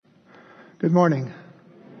Good morning.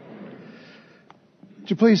 Would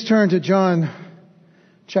you please turn to John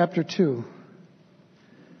chapter 2.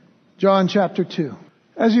 John chapter 2.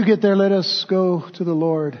 As you get there, let us go to the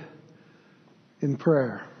Lord in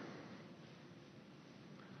prayer.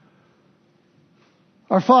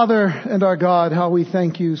 Our Father and our God, how we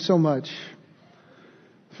thank you so much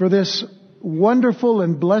for this wonderful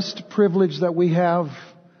and blessed privilege that we have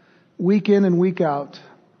week in and week out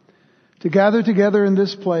to gather together in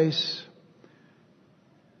this place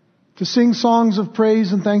to sing songs of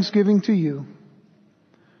praise and thanksgiving to you,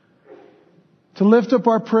 to lift up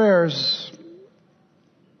our prayers,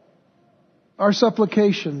 our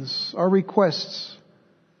supplications, our requests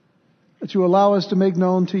that you allow us to make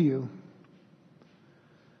known to you,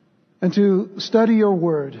 and to study your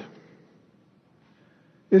word.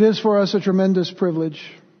 It is for us a tremendous privilege.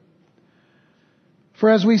 For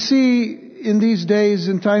as we see in these days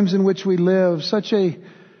and times in which we live, such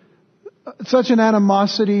an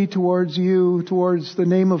animosity towards you, towards the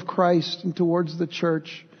name of Christ, and towards the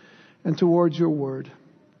church, and towards your word.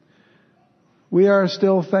 We are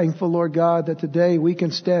still thankful, Lord God, that today we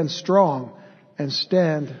can stand strong and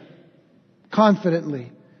stand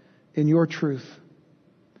confidently in your truth.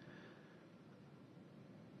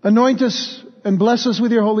 Anoint us and bless us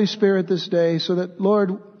with your Holy Spirit this day so that,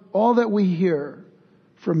 Lord, all that we hear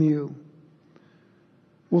from you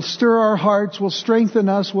will stir our hearts, will strengthen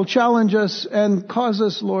us, will challenge us, and cause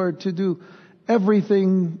us, Lord, to do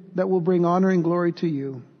everything that will bring honor and glory to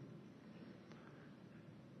you.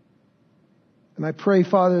 And I pray,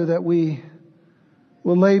 Father, that we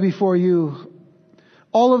will lay before you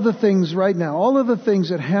all of the things right now, all of the things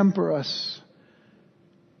that hamper us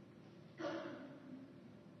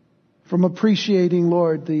from appreciating,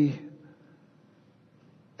 Lord, the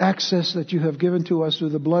access that you have given to us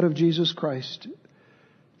through the blood of Jesus Christ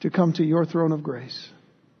to come to your throne of grace.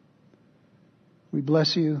 We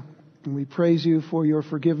bless you and we praise you for your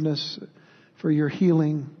forgiveness, for your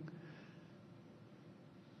healing,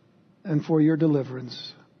 and for your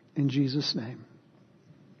deliverance. In Jesus' name.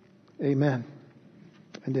 Amen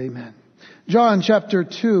and amen. John chapter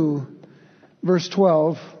 2, verse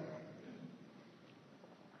 12.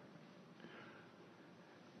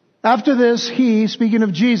 After this, he, speaking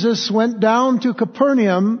of Jesus, went down to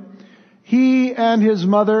Capernaum, he and his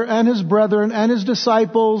mother and his brethren and his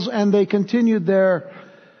disciples, and they continued there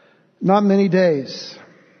not many days.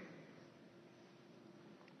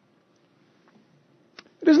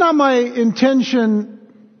 It is not my intention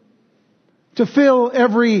to fill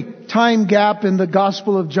every time gap in the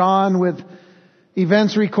Gospel of John with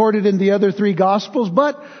events recorded in the other three Gospels,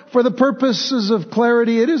 but for the purposes of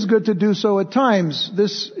clarity, it is good to do so at times.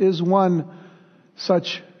 This is one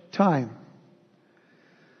such time.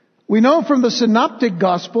 We know from the Synoptic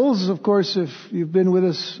Gospels, of course, if you've been with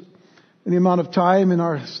us any amount of time in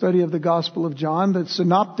our study of the Gospel of John, the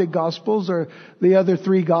Synoptic Gospels are the other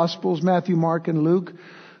three Gospels, Matthew, Mark, and Luke,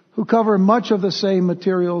 who cover much of the same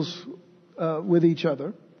materials with each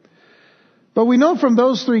other. But we know from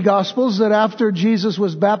those three Gospels that after Jesus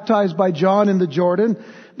was baptized by John in the Jordan,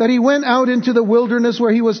 that he went out into the wilderness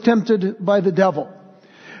where he was tempted by the devil.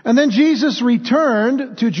 And then Jesus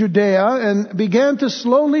returned to Judea and began to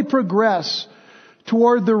slowly progress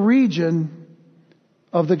toward the region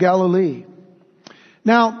of the Galilee.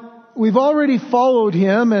 Now, we've already followed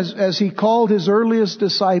him as he called his earliest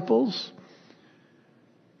disciples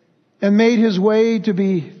and made his way to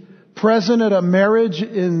be present at a marriage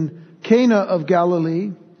in Cana of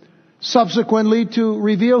Galilee, subsequently to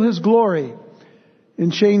reveal his glory in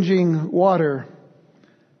changing water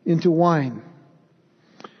into wine.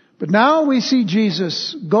 But now we see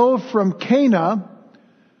Jesus go from Cana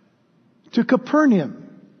to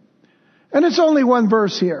Capernaum. And it's only one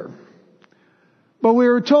verse here. But we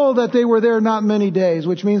were told that they were there not many days,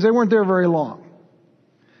 which means they weren't there very long.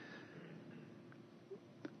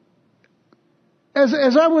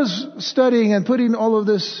 As I was studying and putting all of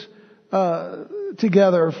this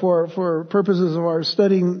together for purposes of our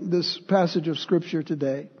studying this passage of Scripture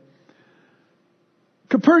today,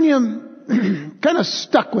 Capernaum kind of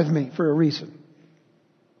stuck with me for a reason.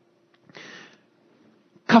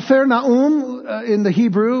 Capernaum in the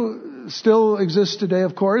Hebrew still exists today,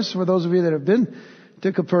 of course. For those of you that have been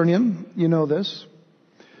to Capernaum, you know this.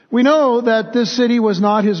 We know that this city was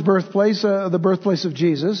not his birthplace, the birthplace of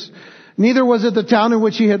Jesus. Neither was it the town in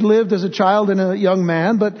which he had lived as a child and a young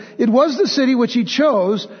man, but it was the city which he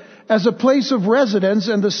chose as a place of residence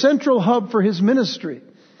and the central hub for his ministry.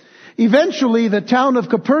 Eventually, the town of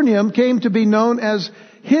Capernaum came to be known as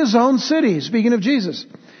his own city, speaking of Jesus.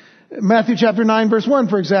 Matthew chapter 9 verse 1,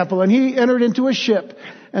 for example, and he entered into a ship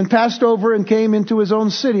and passed over and came into his own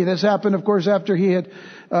city. This happened, of course, after he had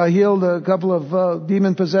healed a couple of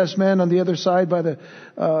demon-possessed men on the other side by the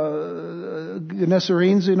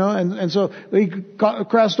Gadarenes, and so he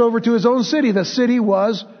crossed over to his own city. The city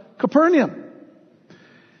was Capernaum.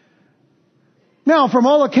 Now, from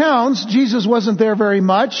all accounts, Jesus wasn't there very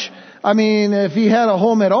much. I mean, if he had a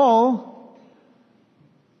home at all,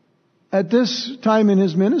 at this time in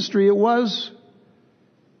his ministry, it was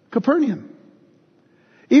Capernaum.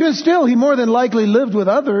 Even still, he more than likely lived with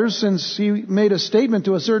others, since he made a statement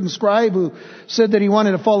to a certain scribe who said that he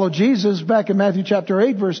wanted to follow Jesus back in Matthew chapter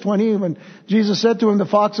 8 verse 20, when Jesus said to him, "The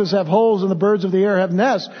foxes have holes and the birds of the air have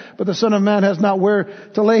nests, but the Son of Man has not where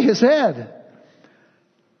to lay his head."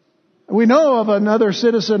 We know of another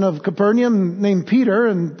citizen of Capernaum named Peter,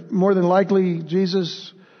 and more than likely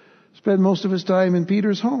Jesus spent most of his time in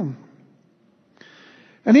Peter's home.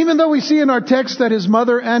 And even though we see in our text that his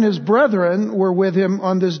mother and his brethren were with him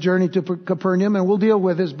on this journey to Capernaum, and we'll deal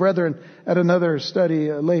with his brethren at another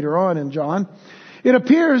study later on in John, it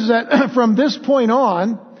appears that from this point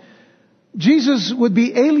on, Jesus would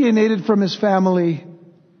be alienated from his family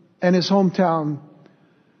and his hometown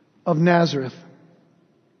of Nazareth.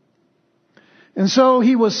 And so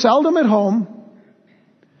he was seldom at home,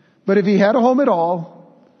 but if he had a home at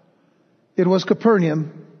all, it was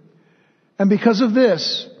Capernaum. And because of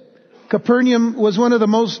this, Capernaum was one of the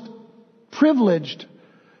most privileged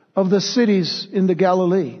of the cities in the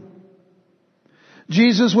Galilee.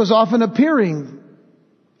 Jesus was often appearing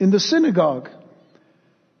in the synagogue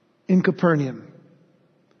in Capernaum.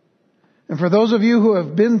 And for those of you who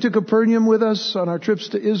have been to Capernaum with us on our trips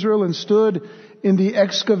to Israel and stood in the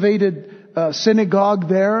excavated synagogue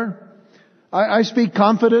there, I speak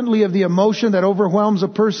confidently of the emotion that overwhelms a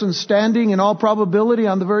person standing in all probability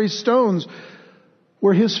on the very stones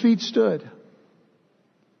where his feet stood.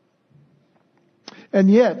 And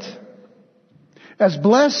yet, as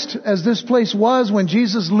blessed as this place was when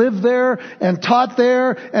Jesus lived there and taught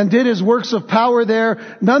there and did his works of power there,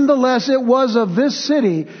 nonetheless it was of this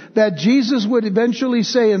city that Jesus would eventually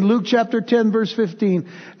say in Luke chapter 10 verse 15,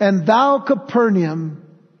 "And thou, Capernaum,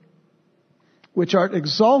 which art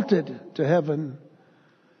exalted to heaven,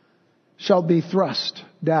 shall be thrust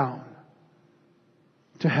down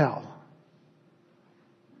to hell."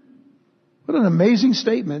 What an amazing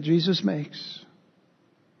statement Jesus makes.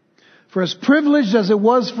 For as privileged as it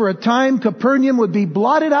was for a time, Capernaum would be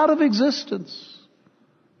blotted out of existence.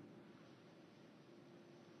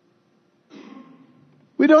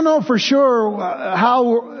 We don't know for sure how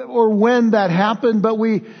or when that happened, but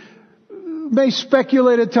we may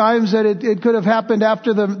speculate at times that it could have happened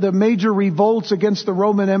after the major revolts against the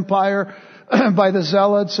Roman Empire by the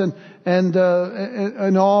Zealots and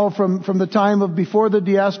all from the time of before the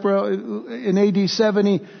diaspora in AD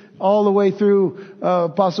 70 all the way through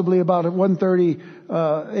possibly about 130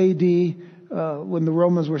 AD when the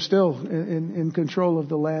Romans were still in control of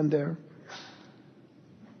the land there.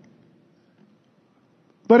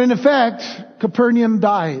 But in effect, Capernaum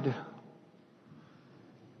died.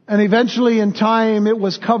 And eventually in time it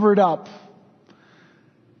was covered up.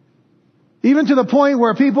 Even to the point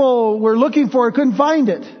where people were looking for it, couldn't find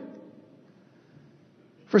it.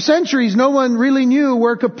 For centuries no one really knew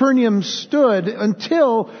where Capernaum stood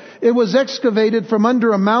until it was excavated from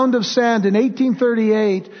under a mound of sand in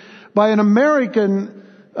 1838 by an American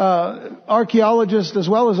archaeologist as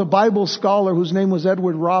well as a Bible scholar whose name was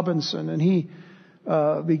Edward Robinson. And he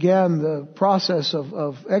began the process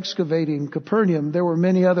of excavating Capernaum. There were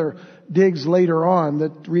many other digs later on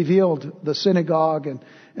that revealed the synagogue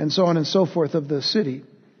and so on and so forth of the city.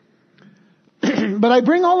 But I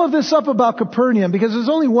bring all of this up about Capernaum because there's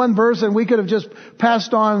only one verse and we could have just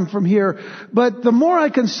passed on from here. But the more I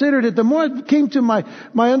considered it, the more it came to my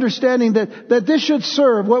understanding that this should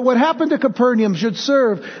serve, what happened to Capernaum should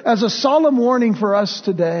serve as a solemn warning for us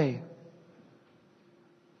today.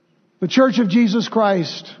 The Church of Jesus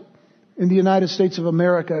Christ in the United States of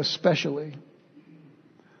America especially.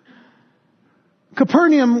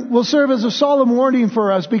 Capernaum will serve as a solemn warning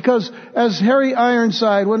for us because, as Harry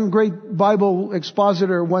Ironside, one great Bible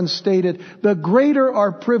expositor, once stated, the greater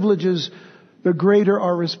our privileges, the greater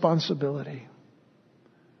our responsibility.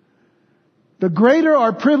 The greater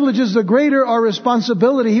our privileges, the greater our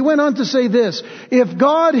responsibility. He went on to say this: if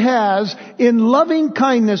God has, in loving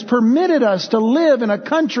kindness, permitted us to live in a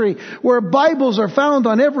country where Bibles are found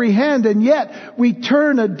on every hand, and yet we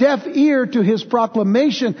turn a deaf ear to His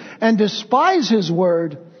proclamation and despise His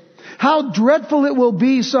word, how dreadful it will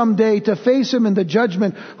be someday to face Him in the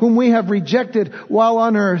judgment whom we have rejected while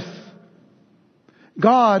on earth.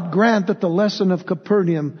 God grant that the lesson of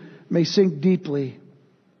Capernaum may sink deeply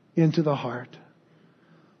into the heart.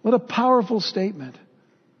 What a powerful statement.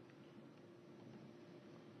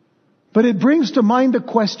 But it brings to mind the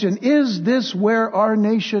question, is this where our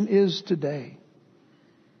nation is today?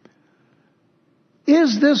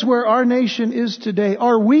 Is this where our nation is today?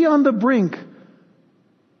 Are we on the brink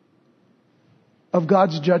of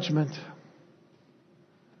God's judgment?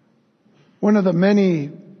 One of the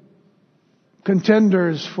many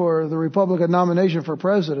contenders for the Republican nomination for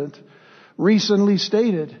president recently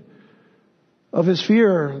stated of his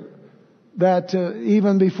fear that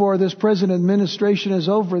even before this present administration is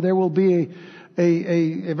over, there will be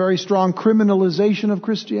a very strong criminalization of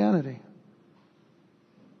Christianity.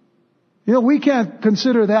 You know, we can't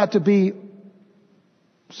consider that to be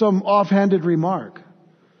some offhanded remark,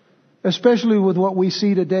 especially with what we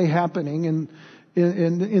see today happening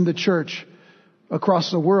in the church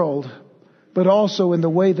across the world, but also in the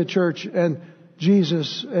way the church and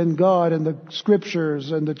Jesus and God and the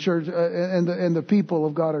scriptures and the church and the people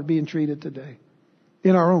of God are being treated today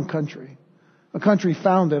in our own country. A country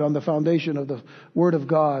founded on the foundation of the Word of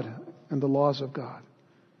God and the laws of God.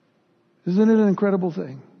 Isn't it an incredible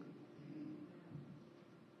thing?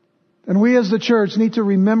 And we as the church need to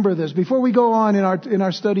remember this. Before we go on in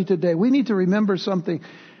our study today, we need to remember something.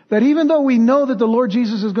 That even though we know that the Lord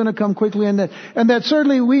Jesus is going to come quickly and that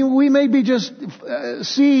certainly we may be just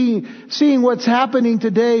seeing what's happening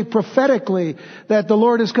today prophetically, that the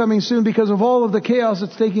Lord is coming soon because of all of the chaos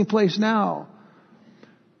that's taking place now.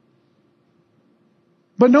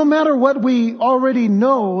 But no matter what we already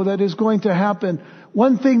know that is going to happen,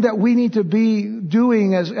 one thing that we need to be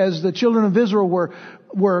doing as the children of Israel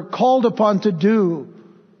were called upon to do,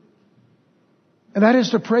 and that is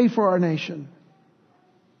to pray for our nation.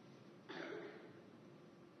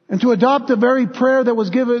 And to adopt the very prayer that was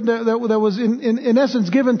given, that was in essence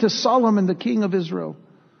given to Solomon, the king of Israel,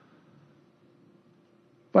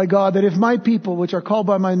 by God, that if my people, which are called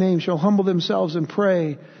by my name, shall humble themselves and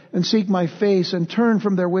pray and seek my face and turn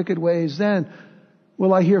from their wicked ways, then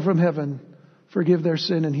will I hear from heaven, forgive their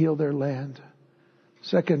sin and heal their land.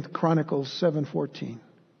 2 Chronicles 7:14.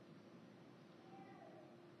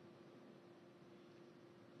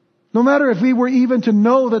 No matter if we were even to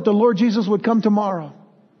know that the Lord Jesus would come tomorrow,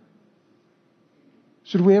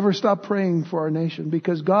 should we ever stop praying for our nation?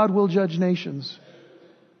 Because God will judge nations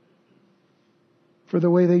for the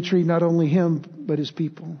way they treat not only Him, but His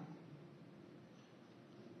people.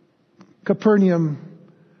 Capernaum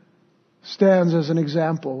stands as an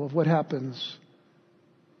example of what happens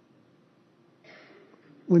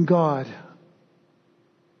when God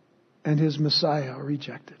and His Messiah are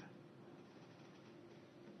rejected.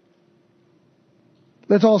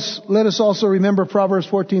 Let us also remember Proverbs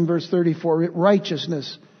 14 verse 34.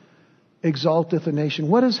 Righteousness exalteth a nation.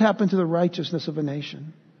 What has happened to the righteousness of a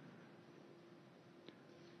nation?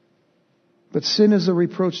 But sin is a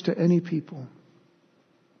reproach to any people.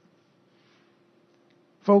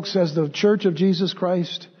 Folks, as the Church of Jesus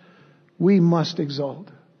Christ, we must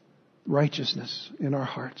exalt righteousness in our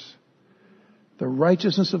hearts. The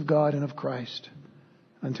righteousness of God and of Christ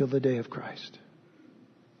until the day of Christ.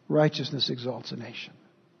 Righteousness exalts a nation.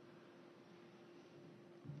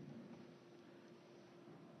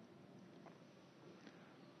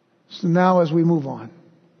 So now as we move on,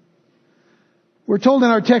 we're told in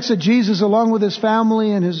our text that Jesus, along with His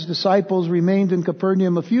family and His disciples, remained in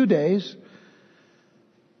Capernaum a few days.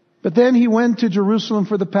 But then He went to Jerusalem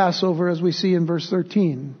for the Passover, as we see in verse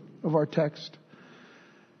 13 of our text.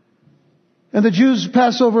 And the Jews'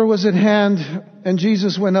 Passover was at hand, and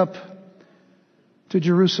Jesus went up to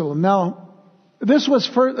Jerusalem. Now, this was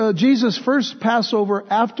Jesus' first Passover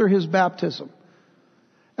after His baptism.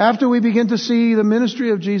 After we begin to see the ministry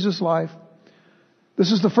of Jesus' life,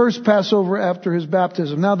 this is the first Passover after His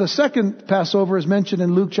baptism. Now, the second Passover is mentioned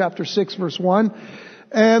in Luke chapter 6 verse 1.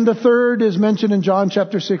 And the third is mentioned in John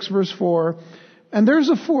chapter 6 verse 4. And there's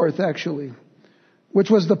a fourth, actually, which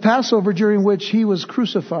was the Passover during which He was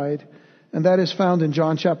crucified. And that is found in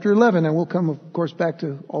John chapter 11. And we'll come, of course, back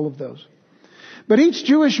to all of those. But each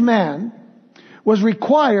Jewish man was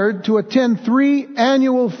required to attend 3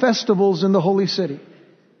 annual festivals in the Holy City.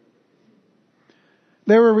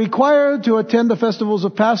 They were required to attend the festivals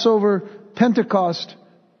of Passover, Pentecost,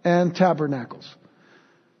 and Tabernacles.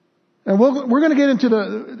 And we're going to get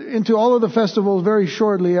into all of the festivals very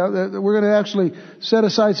shortly. We're going to actually set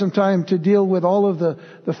aside some time to deal with all of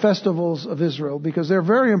the festivals of Israel, because they're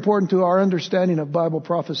very important to our understanding of Bible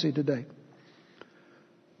prophecy today.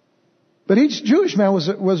 But each Jewish man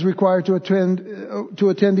was required to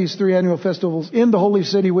attend these 3 annual festivals in the holy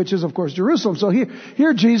city, which is, of course, Jerusalem. So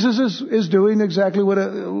here Jesus is doing exactly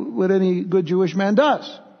what any good Jewish man does.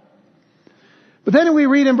 But then we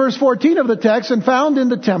read in verse 14 of the text, and found in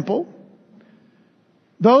the temple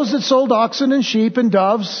those that sold oxen and sheep and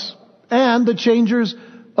doves and the changers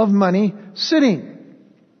of money sitting.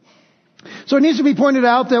 So it needs to be pointed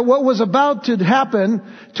out that what was about to happen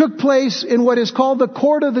took place in what is called the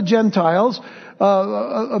court of the Gentiles,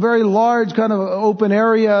 a very large kind of open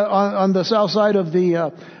area on the south side of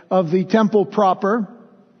the temple proper.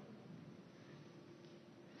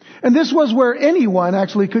 And this was where anyone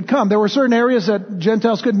actually could come. There were certain areas that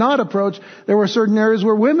Gentiles could not approach. There were certain areas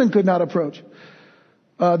where women could not approach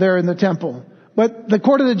there in the temple. But the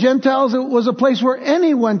court of the Gentiles, it was a place where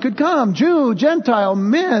anyone could come. Jew, Gentile,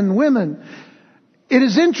 men, women. It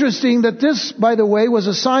is interesting that this, by the way, was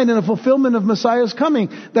a sign and a fulfillment of Messiah's coming.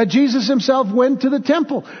 That Jesus himself went to the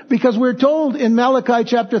temple. Because we're told in Malachi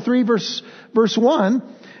chapter 3 verse 1,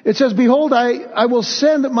 it says, behold, I will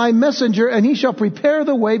send my messenger and he shall prepare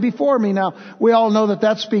the way before me. Now, we all know that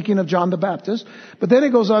that's speaking of John the Baptist. But then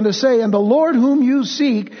it goes on to say, and the Lord whom you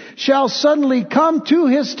seek shall suddenly come to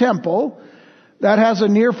his temple. That has a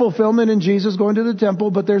near fulfillment in Jesus going to the temple,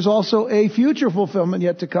 but there's also a future fulfillment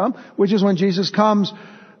yet to come, which is when Jesus comes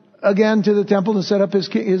again to the temple to set up his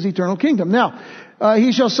eternal kingdom. Now,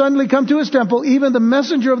 he shall suddenly come to his temple, even the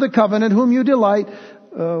messenger of the covenant whom you delight,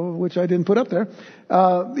 which I didn't put up there,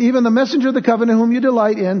 even the messenger of the covenant whom you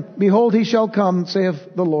delight in, behold, he shall come,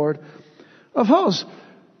 saith the Lord of hosts.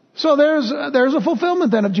 So there's a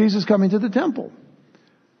fulfillment then of Jesus coming to the temple.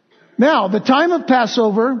 Now, the time of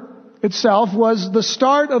Passover itself was the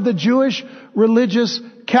start of the Jewish religious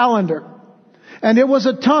calendar. And it was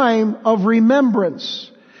a time of remembrance.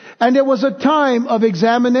 And it was a time of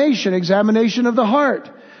examination of the heart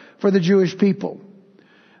for the Jewish people.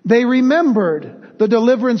 They remembered the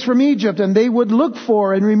deliverance from Egypt, and they would look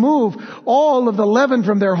for and remove all of the leaven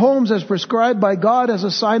from their homes as prescribed by God as a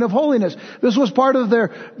sign of holiness. This was part of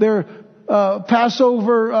their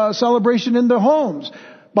Passover celebration in their homes.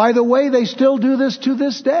 By the way, they still do this to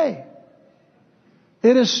this day.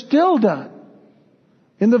 It is still done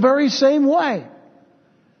in the very same way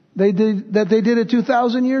they did it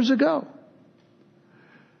 2,000 years ago.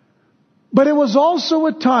 But it was also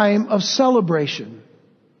a time of celebration.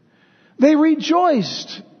 They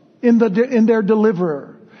rejoiced in their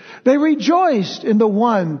deliverer. They rejoiced in the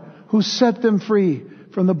one who set them free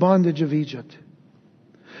from the bondage of Egypt.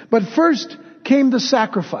 But first came the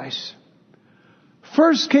sacrifice.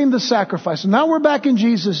 Now we're back in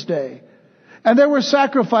Jesus' day. And there were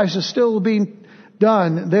sacrifices still being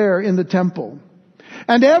done there in the temple.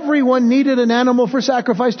 And everyone needed an animal for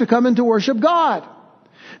sacrifice to come in to worship God.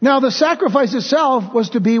 Now the sacrifice itself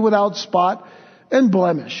was to be without spot and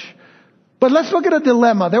blemish. But let's look at a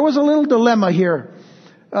dilemma. There was a little dilemma here.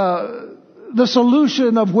 The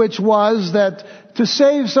solution of which was that to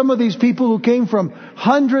save some of these people who came from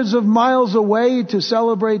hundreds of miles away to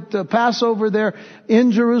celebrate the Passover there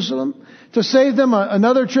in Jerusalem, to save them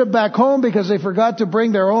another trip back home because they forgot to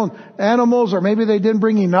bring their own animals, or maybe they didn't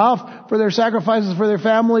bring enough for their sacrifices for their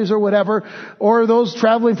families or whatever, or those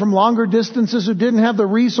traveling from longer distances who didn't have the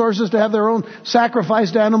resources to have their own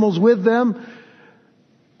sacrificed animals with them.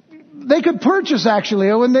 They could purchase,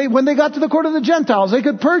 actually, when they got to the court of the Gentiles, they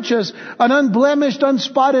could purchase an unblemished,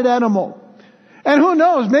 unspotted animal. And who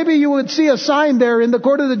knows, maybe you would see a sign there in the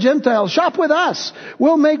court of the Gentiles, shop with us.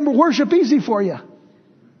 We'll make worship easy for you.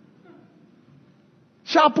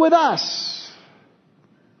 Shop with us.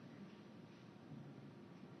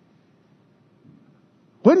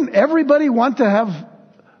 Wouldn't everybody want to have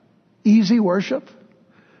easy worship?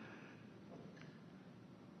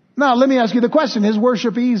 Now, let me ask you the question, is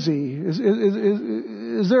worship easy?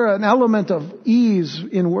 Is there an element of ease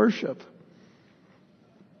in worship?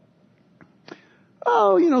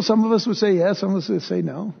 Oh, some of us would say yes, some of us would say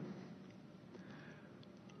no.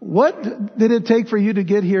 What did it take for you to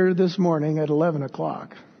get here this morning at 11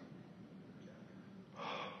 o'clock?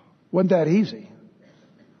 Wasn't that easy.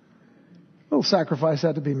 A little sacrifice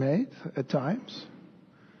had to be made at times.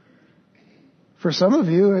 For some of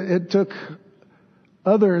you, it took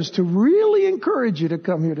others to really encourage you to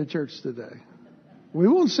come here to church today. We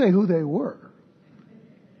won't say who they were.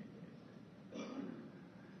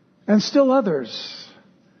 And still others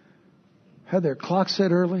had their clocks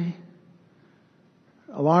set early,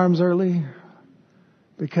 alarms early,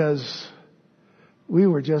 because we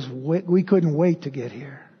couldn't wait to get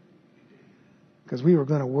here, because we were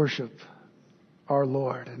going to worship our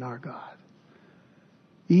Lord and our God.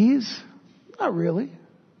 Ease? Not really.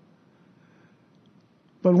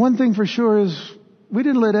 But one thing for sure is we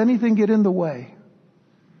didn't let anything get in the way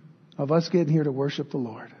of us getting here to worship the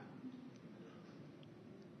Lord.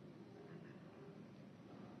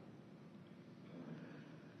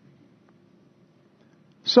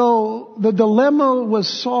 So the dilemma was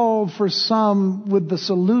solved for some with the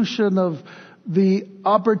solution of the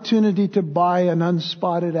opportunity to buy an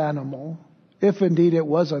unspotted animal, if indeed it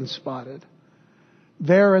was unspotted,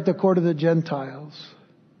 there at the court of the Gentiles.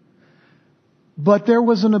 But there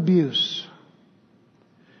was an abuse.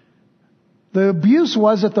 The abuse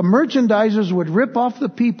was that the merchandisers would rip off the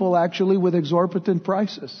people actually with exorbitant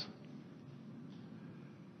prices.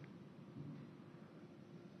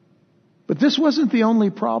 But this wasn't the only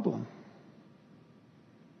problem.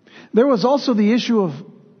 There was also the issue of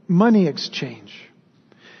money exchange.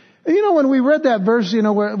 And when we read that verse,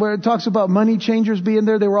 where it talks about money changers being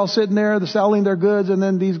there, they were all sitting there, they're selling their goods, and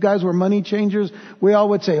then these guys were money changers. We all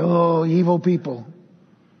would say, oh, evil people.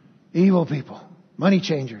 Evil people. Money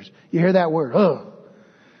changers. You hear that word, oh.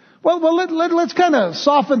 Well, let's kind of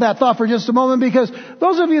soften that thought for just a moment, because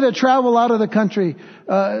those of you that travel out of the country,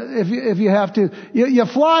 if you have to, you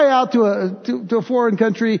fly out to a foreign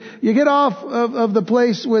country, you get off of the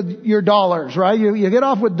place with your dollars, right? You get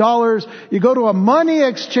off with dollars, you go to a money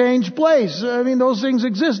exchange place. I mean, those things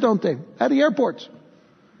exist, don't they? At the airports.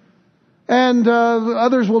 And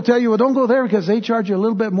others will tell you, well, don't go there because they charge you a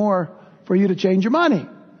little bit more for you to change your money.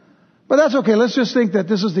 But that's okay. Let's just think that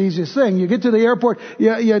this is the easiest thing. You get to the airport,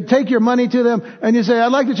 you take your money to them, and you say, I'd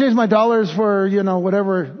like to change my dollars for,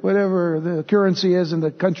 whatever the currency is in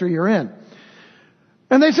the country you're in.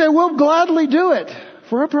 And they say, we'll gladly do it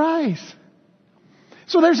for a price.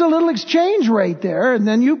 So there's a little exchange rate there, and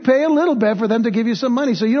then you pay a little bit for them to give you some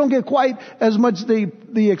money. So you don't get quite as much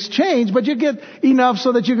the exchange, but you get enough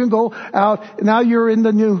so that you can go out. Now you're in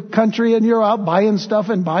the new country and you're out buying stuff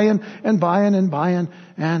and buying and buying and buying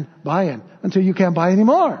and buying until you can't buy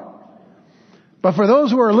anymore. But for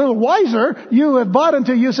those who are a little wiser, you have bought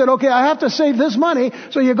until you said, okay, I have to save this money.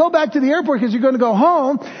 So you go back to the airport because you're going to go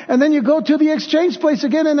home. And then you go to the exchange place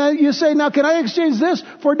again and you say, now can I exchange this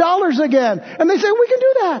for dollars again? And they say, we can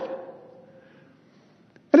do that.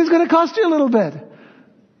 And it's going to cost you a little bit.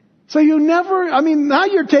 So now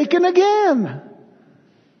you're taken again.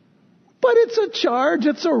 But it's a charge,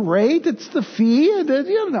 it's a rate, it's the fee,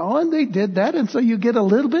 and they did that. And so you get a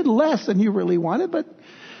little bit less than you really wanted, but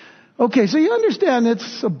okay, so you understand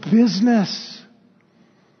it's a business.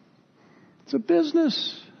 It's a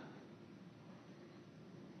business.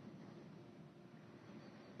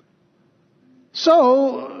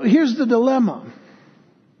 So, here's the dilemma.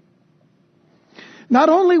 Not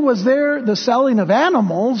only was there the selling of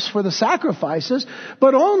animals for the sacrifices,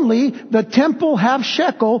 but only the temple half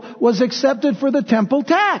shekel was accepted for the temple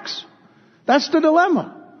tax. That's the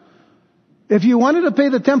dilemma. If you wanted to pay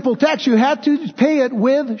the temple tax, you had to pay it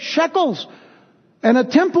with shekels. And a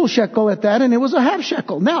temple shekel at that, and it was a half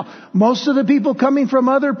shekel. Now, most of the people coming from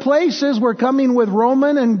other places were coming with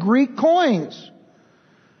Roman and Greek coins.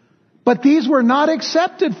 But these were not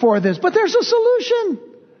accepted for this. But there's a solution.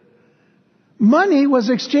 Money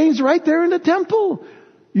was exchanged right there in the temple.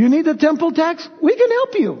 You need the temple tax? We can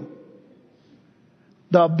help you.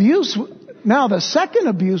 The second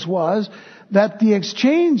abuse was that the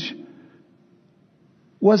exchange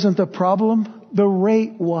wasn't the problem, the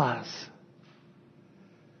rate was.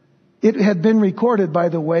 It had been recorded, by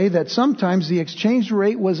the way, that sometimes the exchange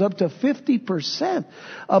rate was up to 50%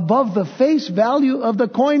 above the face value of the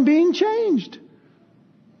coin being changed.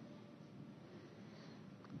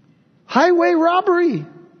 Highway robbery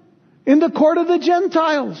in the court of the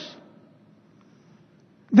Gentiles.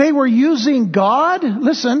 They were using God,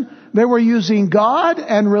 they were using God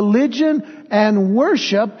and religion and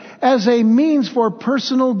worship as a means for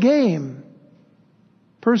personal gain.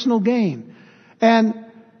 Personal gain. And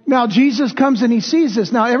now Jesus comes and he sees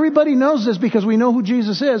this. Now everybody knows this because we know who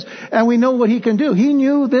Jesus is and we know what he can do. He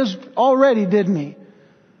knew this already, didn't he?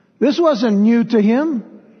 This wasn't new to him.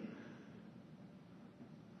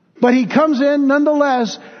 But he comes in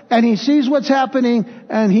nonetheless and he sees what's happening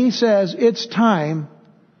and he says, it's time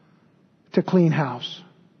to clean house.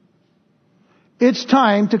 It's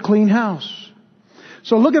time to clean house.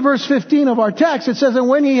 So look at verse 15 of our text. It says, and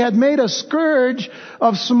when he had made a scourge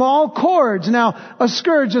of small cords. Now, a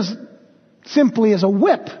scourge is simply as a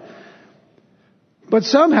whip. But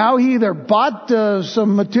somehow he either bought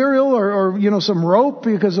some material or some rope,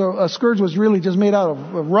 because a scourge was really just made out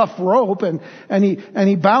of a rough rope, and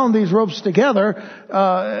he bound these ropes together,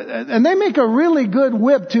 and they make a really good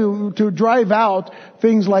whip to drive out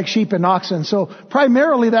things like sheep and oxen. So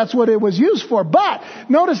primarily that's what it was used for. But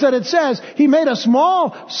notice that it says he made a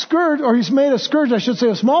small scourge,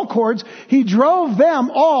 of small cords. He drove them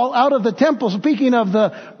all out of the temple. Speaking of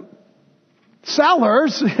the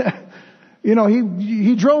sellers.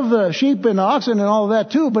 He drove the sheep and the oxen and all of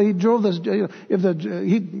that too, but he drove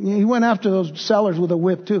he went after those sellers with a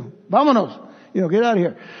whip too. Vámonos. Get out of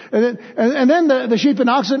here. And then the sheep and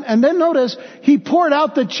oxen, and then notice, he poured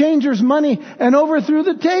out the changers' money and overthrew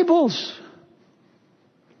the tables.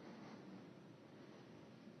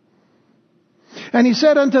 And he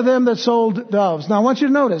said unto them that sold doves. Now I want you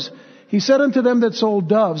to notice, he said unto them that sold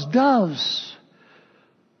doves.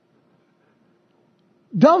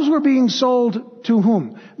 Doves were being sold to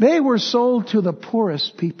whom? They were sold to the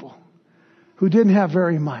poorest people who didn't have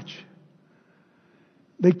very much.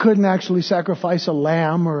 They couldn't actually sacrifice a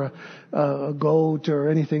lamb or a goat or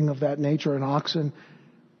anything of that nature, an oxen.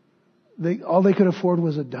 All they could afford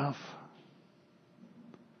was a dove.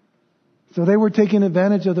 So they were taking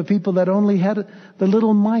advantage of the people that only had the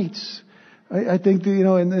little mites. I think,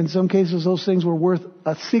 in some cases those things were worth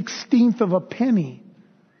 1/16 of a penny.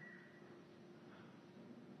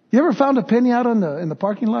 You ever found a penny out in the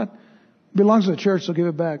parking lot? It belongs to the church, so give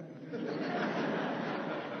it back.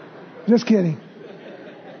 Just kidding.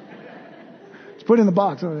 It's put in the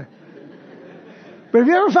box over there. But have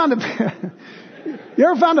you ever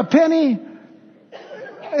found a penny?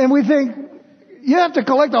 And we think, you have to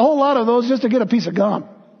collect a whole lot of those just to get a piece of gum.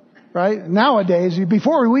 Right? Nowadays,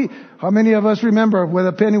 how many of us remember with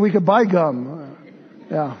a penny we could buy gum?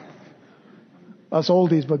 Yeah. Us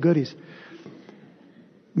oldies but goodies.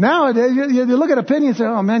 Nowadays, you look at a penny and say,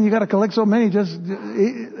 oh man, you got to collect so many just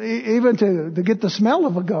even to get the smell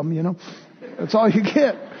of a gum, That's all you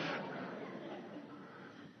get.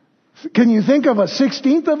 Can you think of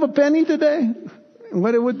 1/16 of a penny today?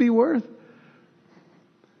 What it would be worth?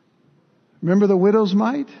 Remember the widow's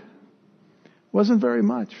mite? Wasn't very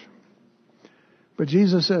much. But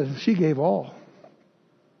Jesus said she gave all.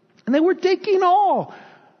 And they were taking all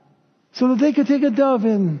so that they could take a dove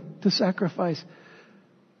in to sacrifice.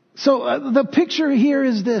 So the picture here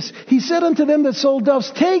is this. He said unto them that sold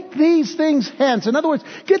doves, take these things hence. In other words,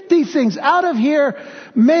 get these things out of here.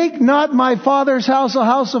 Make not my Father's house a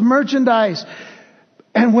house of merchandise.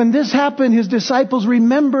 And when this happened, his disciples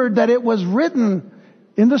remembered that it was written,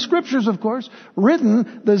 in the scriptures of course,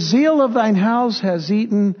 written, the zeal of thine house has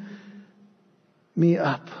eaten me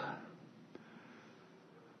up.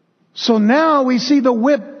 So now we see the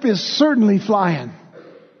whip is certainly flying.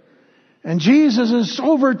 And Jesus is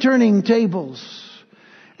overturning tables.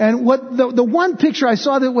 And what the one picture I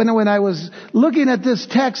saw that when I was looking at this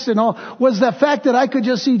text and all was the fact that I could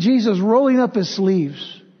just see Jesus rolling up his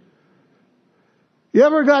sleeves. You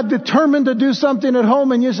ever got determined to do something at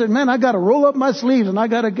home and you said, man, I got to roll up my sleeves and I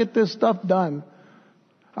got to get this stuff done.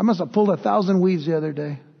 I must have pulled 1,000 weeds the other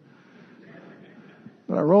day.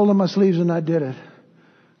 But I rolled up my sleeves and I did it.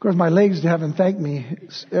 Of course, my legs haven't thanked me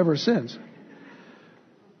ever since.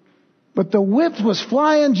 But the whip was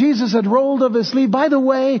flying. Jesus had rolled up his sleeve. By the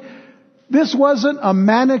way, this wasn't a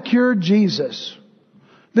manicured Jesus.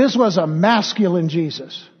 This was a masculine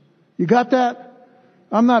Jesus. You got that?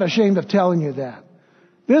 I'm not ashamed of telling you that.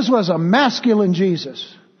 This was a masculine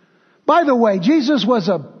Jesus. By the way, Jesus was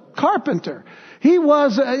a carpenter. He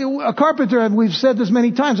was a carpenter, and we've said this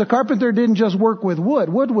many times. A carpenter didn't just work with wood.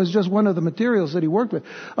 Wood was just one of the materials that he worked with.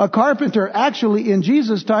 A carpenter actually in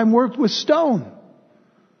Jesus' time worked with stone.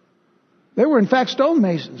 They were in fact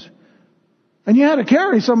stonemasons. And you had to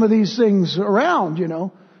carry some of these things around,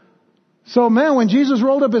 So man, when Jesus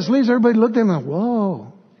rolled up his sleeves, everybody looked at him and went,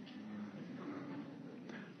 whoa.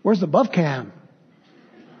 Where's the buff cam?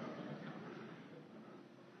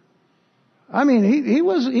 I mean, he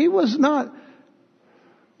was not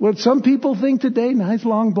what some people think today, nice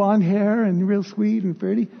long blonde hair and real sweet and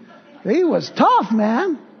pretty. He was tough,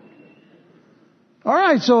 man. All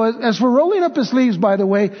right, so as for rolling up his sleeves, by the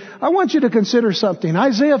way, I want you to consider something.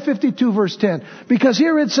 Isaiah 52 verse 10. Because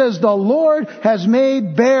here it says, the Lord has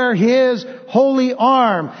made bare his holy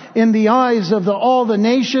arm in the eyes of all the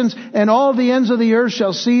nations, and all the ends of the earth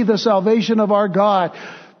shall see the salvation of our God.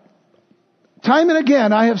 Time and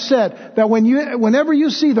again, I have said that whenever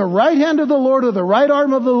you see the right hand of the Lord or the right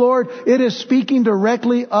arm of the Lord, it is speaking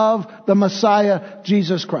directly of the Messiah,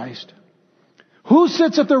 Jesus Christ. Who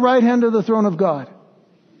sits at the right hand of the throne of God?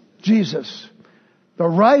 Jesus. The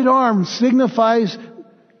right arm signifies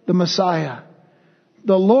the Messiah.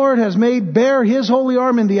 The Lord has made bare his holy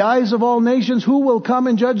arm in the eyes of all nations. Who will come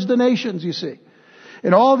and judge the nations, you see?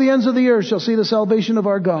 And all the ends of the earth shall see the salvation of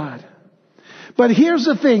our God. But here's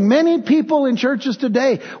the thing. Many people in churches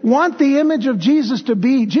today want the image of Jesus to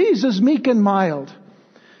be Jesus meek and mild.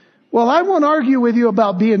 Well, I won't argue with you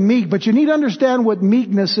about being meek, but you need to understand what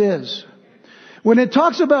meekness is. When it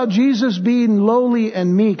talks about Jesus being lowly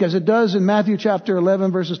and meek, as it does in Matthew chapter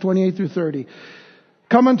 11, verses 28 through 30,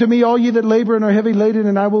 Come unto me, all ye that labor and are heavy laden,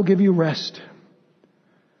 and I will give you rest.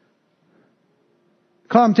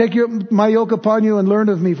 Come, take my yoke upon you and learn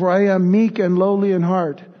of me, for I am meek and lowly in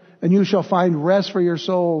heart, and you shall find rest for your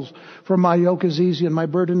souls. For my yoke is easy and my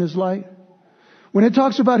burden is light. When it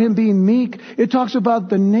talks about him being meek, it talks about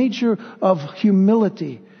the nature of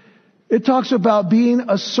humility. It talks about being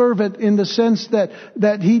a servant in the sense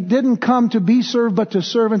that he didn't come to be served, but to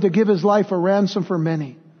serve and to give his life a ransom for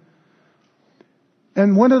many.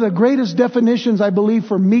 And one of the greatest definitions, I believe,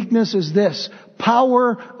 for meekness is this: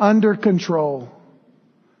 power under control.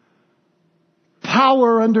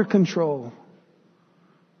 Power under control.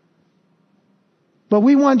 But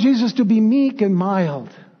we want Jesus to be meek and mild.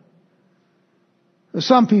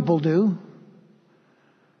 Some people do.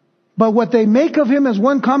 But what they make of him, as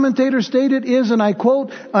one commentator stated, is, and I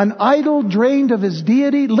quote, an idol drained of his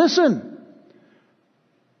deity. Listen.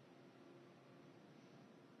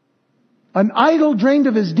 An idol drained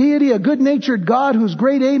of his deity, a good-natured God whose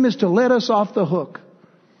great aim is to let us off the hook.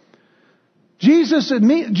 Jesus,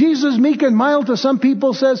 meek and mild to some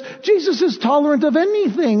people, says Jesus is tolerant of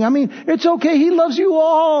anything. I mean, it's okay. He loves you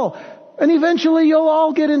all. And eventually you'll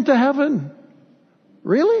all get into heaven.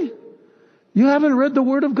 Really? You haven't read the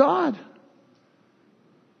Word of God.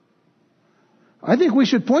 I think we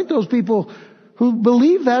should point those people who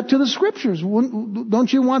believe that to the Scriptures.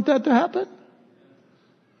 Don't you want that to happen?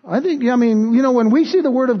 I think, when we see the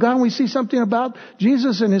Word of God and we see something about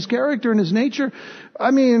Jesus and His character and His nature,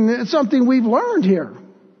 it's something we've learned here.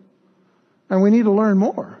 And we need to learn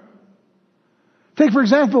more. Take, for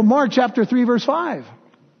example, Mark chapter 3, verse 5.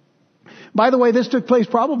 By the way, this took place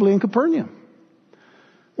probably in Capernaum,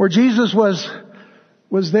 where Jesus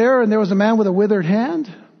was there, and there was a man with a withered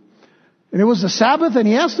hand. And it was the Sabbath, and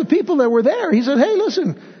He asked the people that were there, He said, hey,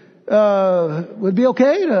 listen, would it be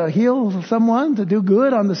okay to heal someone, to do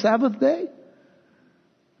good on the Sabbath day?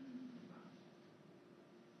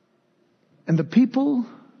 And the people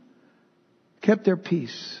kept their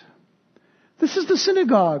peace. This is the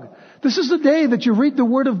synagogue. This is the day that you read the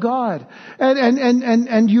Word of God,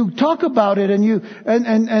 and you talk about it, and you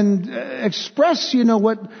express,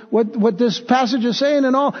 what this passage is saying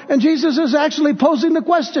and all. And Jesus is actually posing the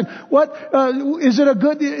question: is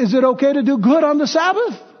it okay to do good on the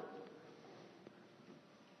Sabbath?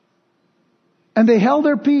 And they held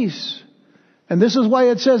their peace. And this is why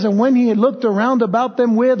it says, and when he had looked around about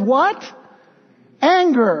them with what?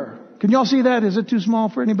 Anger. Can y'all see that? Is it too small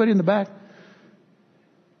for anybody in the back?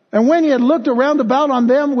 And when he had looked around about on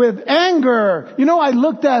them with anger. I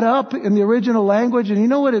looked that up in the original language, and you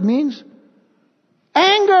know what it means?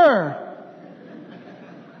 Anger.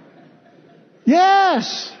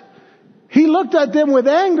 Yes. He looked at them with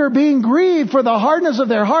anger, being grieved for the hardness of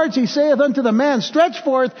their hearts. He saith unto the man, stretch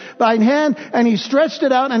forth thine hand. And he stretched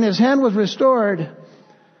it out, and his hand was restored,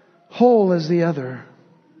 whole as the other.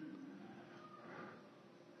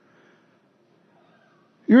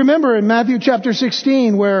 You remember in Matthew chapter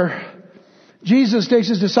 16 where Jesus takes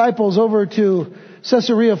his disciples over to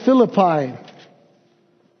Caesarea Philippi.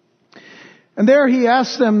 And there he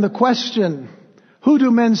asks them the question, who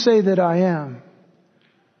do men say that I am?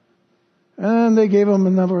 And they gave him a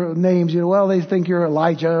number of names. They think you're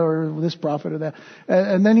Elijah or this prophet or that.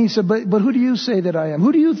 And then he said, but who do you say that I am?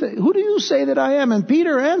 Who do you say that I am? And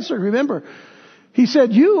Peter answered, remember, he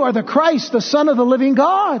said, you are the Christ, the Son of the living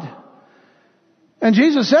God. And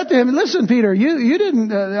Jesus said to him, listen, Peter, you didn't,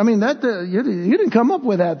 you didn't come up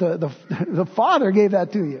with that. The Father gave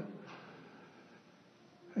that to you.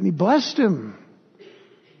 And he blessed him.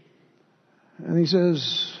 And he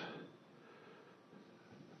says,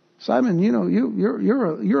 Simon,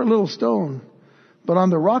 you're a little stone, but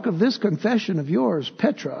on the rock of this confession of yours,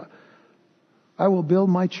 Petra, I will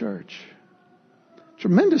build my church.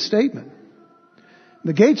 Tremendous statement.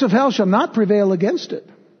 The gates of hell shall not prevail against it.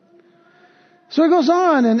 So it goes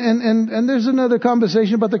on, and there's another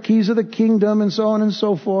conversation about the keys of the kingdom and so on and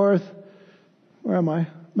so forth. Where am I?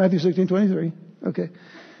 Matthew 16:23. Okay.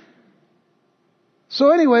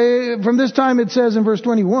 So anyway, from this time it says in verse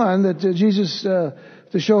 21 that Jesus,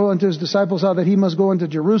 to show unto his disciples how that he must go into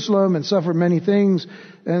Jerusalem and suffer many things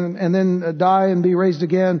and then die and be raised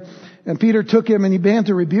again. And Peter took him and he began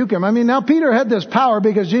to rebuke him. Now Peter had this power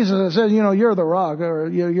because Jesus had said, you're the rock, or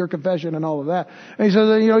your confession and all of that. And he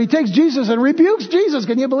says, he takes Jesus and rebukes Jesus.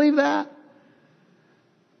 Can you believe that?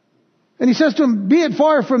 And he says to him, be it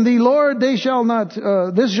far from thee, Lord, this shall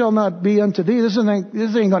not be unto thee. This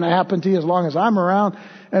ain't going to happen to you as long as I'm around.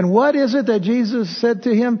 And what is it that Jesus said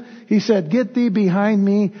to him? He said, get thee behind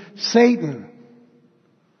me, Satan.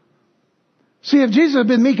 See, if Jesus had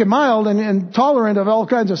been meek and mild and tolerant of all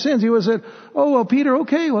kinds of sins, he would have said, oh, well, Peter,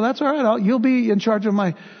 okay, well, that's all right. You'll be in charge of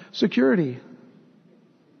my security.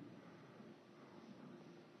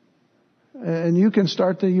 And you can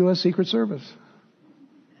start the U.S. Secret Service.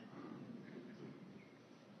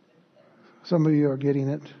 Some of you are getting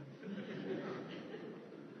it.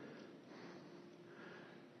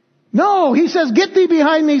 No, he says, get thee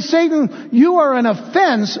behind me, Satan. You are an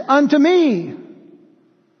offense unto me.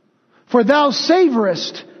 For thou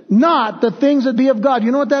savorest not the things that be of God.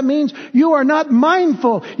 You know what that means? You are not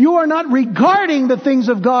mindful. You are not regarding the things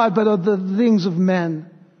of God, but of the things of men.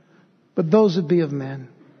 But those that be of men.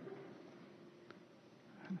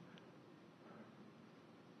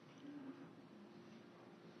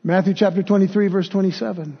 Matthew chapter 23, verse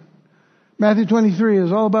 27. Matthew 23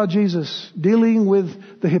 is all about Jesus dealing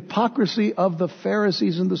with the hypocrisy of the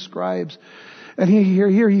Pharisees and the scribes. And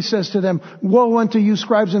here he says to them, woe unto you,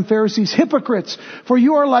 scribes and Pharisees, hypocrites! For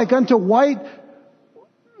you are like unto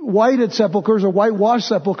whited sepulchres or whitewashed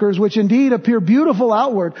sepulchres, which indeed appear beautiful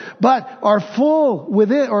outward, but are full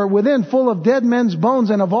within full of dead men's bones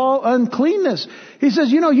and of all uncleanness. He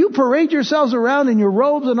says, you parade yourselves around in your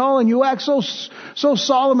robes and all, and you act so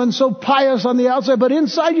solemn and so pious on the outside, but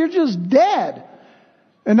inside you're just dead.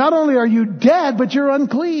 And not only are you dead, but you're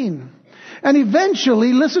unclean. And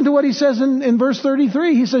eventually, listen to what he says in verse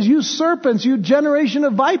 33. He says, you serpents, you generation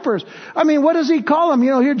of vipers. I mean, what does he call them?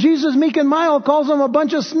 Here Jesus, meek and mild, calls them a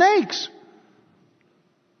bunch of snakes.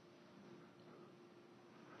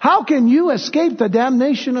 How can you escape the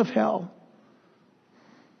damnation of hell?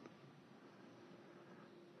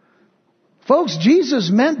 Folks, Jesus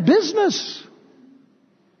meant business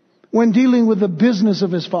when dealing with the business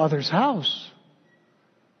of his Father's house.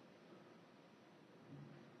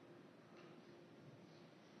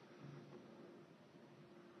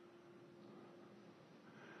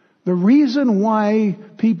 The reason why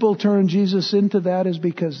people turn Jesus into that is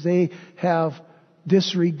because they have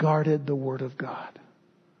disregarded the Word of God.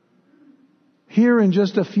 Here in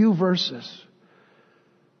just a few verses,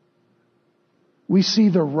 we see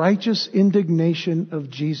the righteous indignation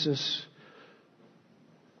of Jesus,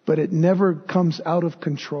 but it never comes out of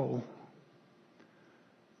control.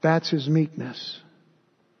 That's his meekness.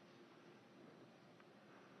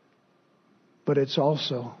 But it's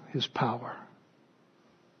also his power.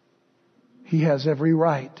 He has every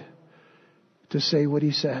right to say what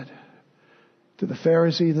he said to the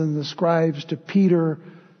Pharisees and the scribes, to Peter,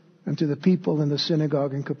 and to the people in the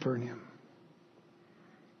synagogue in Capernaum.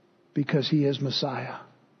 Because he is Messiah.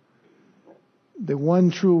 The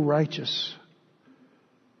one true righteous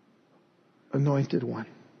anointed one.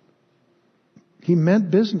 He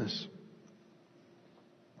meant business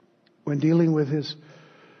when dealing with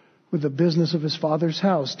the business of his Father's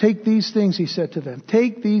house. Take these things, he said to them.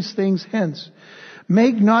 Take these things hence.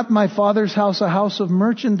 Make not my Father's house a house of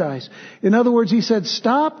merchandise. In other words, he said,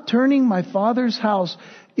 stop turning my Father's house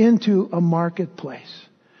into a marketplace.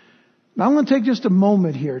 Now I'm going to take just a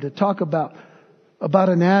moment here to talk about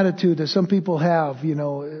an attitude that some people have,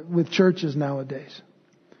 with churches nowadays.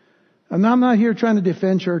 And I'm not here trying to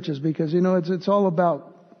defend churches because, it's all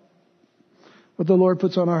about what the Lord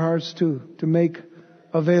puts on our hearts to make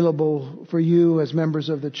available for you as members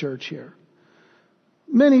of the church here.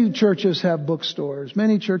 Many churches have bookstores.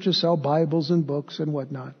 Many churches sell Bibles and books and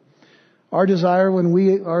whatnot. Our desire when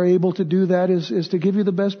we are able to do that is to give you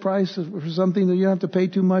the best price for something that you don't have to pay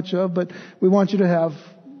too much of, but we want you to have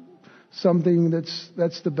something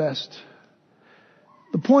that's the best.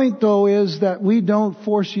 The point, though, is that we don't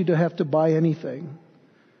force you to have to buy anything.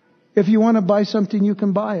 If you want to buy something, you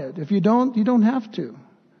can buy it. If you don't have to.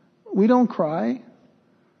 We don't cry.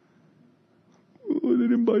 Oh, they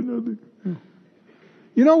didn't buy nothing.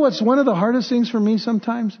 You know what's one of the hardest things for me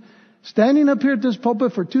sometimes? Standing up here at this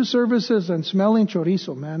pulpit for 2 services and smelling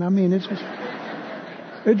chorizo, man. I mean, it's just,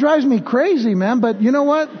 it drives me crazy, man. But you know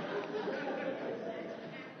what?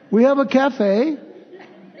 We have a cafe.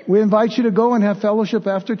 We invite you to go and have fellowship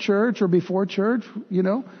after church or before church,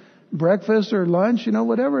 breakfast or lunch,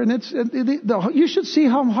 whatever. And you should see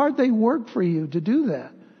how hard they work for you to do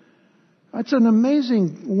that. It's an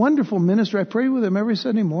amazing, wonderful ministry. I pray with them every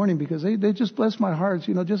Sunday morning because they just bless my heart,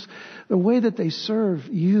 just the way that they serve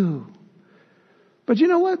you. But you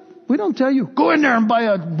know what? We don't tell you, go in there and buy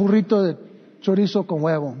a burrito de chorizo con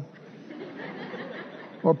huevo.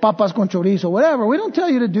 Or papas con chorizo, whatever. We don't tell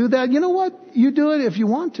you to do that. You know what? You do it if you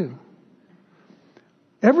want to.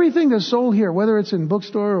 Everything that's sold here, whether it's in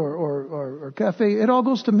bookstore or cafe, it all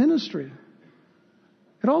goes to ministry.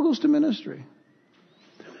 It all goes to ministry.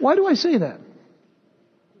 Why do I say that?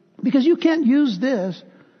 Because you can't use this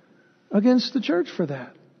against the church for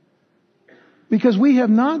that. Because we have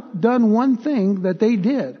not done one thing that they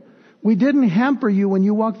did. We didn't hamper you when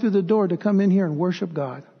you walked through the door to come in here and worship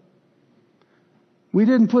God. We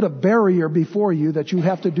didn't put a barrier before you that you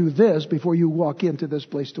have to do this before you walk into this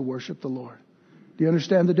place to worship the Lord. Do you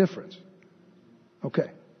understand the difference? Okay.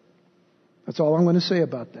 That's all I'm going to say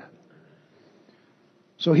about that.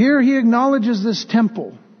 So here he acknowledges this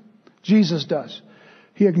temple. Jesus does.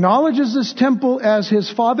 He acknowledges this temple as his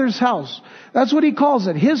Father's house. That's what he calls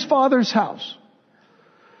it, his Father's house.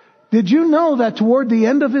 Did you know that toward the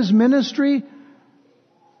end of his ministry,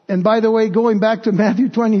 and by the way, going back to Matthew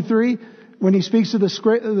 23, when he speaks to the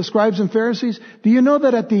scribes and Pharisees, do you know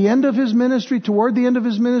that at the end of his ministry, toward the end of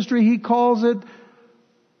his ministry, he calls it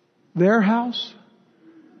their house?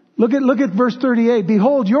 Look at verse 38.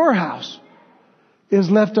 Behold, your house is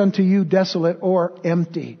left unto you desolate or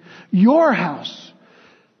empty. Your house.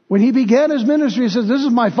 When he began his ministry, he says, this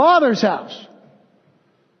is my Father's house.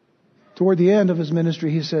 Toward the end of his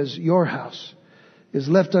ministry, he says, your house is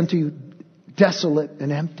left unto you desolate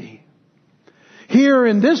and empty. Here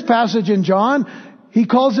in this passage in John, he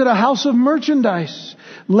calls it a house of merchandise.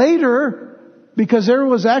 Later, because there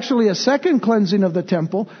was actually a second cleansing of the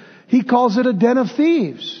temple, he calls it a den of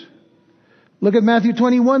thieves. Look at Matthew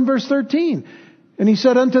 21 verse 13. And he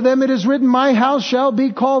said unto them, it is written, my house shall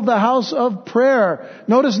be called the house of prayer.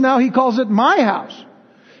 Notice now he calls it my house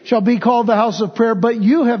shall be called the house of prayer, but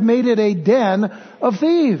you have made it a den of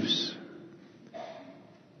thieves.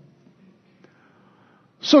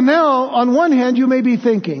 So now, on one hand, you may be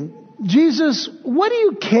thinking, Jesus, what do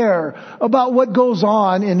you care about what goes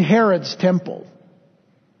on in Herod's temple?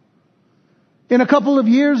 In a couple of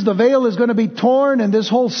years, the veil is going to be torn and this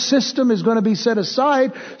whole system is going to be set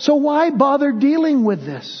aside. So why bother dealing with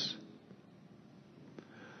this?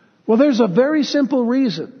 Well, there's a very simple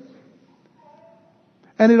reason.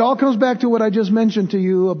 And it all comes back to what I just mentioned to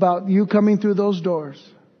you about you coming through those doors.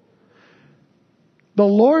 The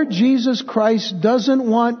Lord Jesus Christ doesn't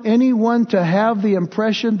want anyone to have the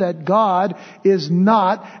impression that God is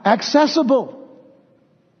not accessible.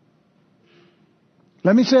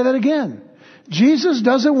 Let me say that again. Jesus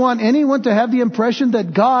doesn't want anyone to have the impression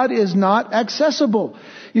that God is not accessible.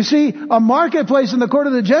 You see, a marketplace in the court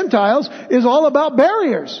of the Gentiles is all about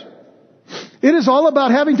barriers. It is all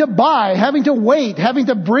about having to buy, having to wait, having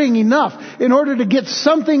to bring enough in order to get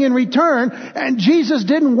something in return. And Jesus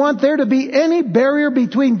didn't want there to be any barrier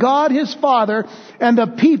between God, His Father, and the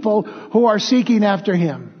people who are seeking after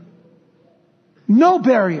Him. No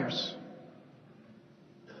barriers.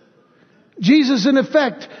 Jesus, in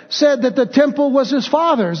effect, said that the temple was His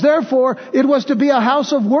Father's. Therefore, it was to be a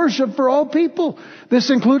house of worship for all people. This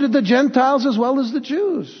included the Gentiles as well as the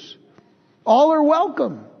Jews. All are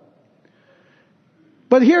welcome.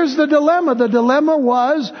 But here's the dilemma. The dilemma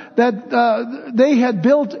was that they had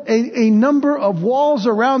built a number of walls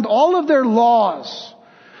around all of their laws.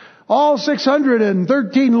 All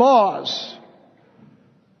 613 laws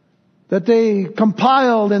that they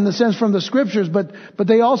compiled in the sense from the scriptures, but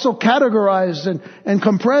they also categorized and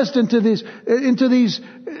compressed into these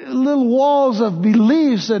little walls of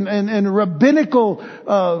beliefs and rabbinical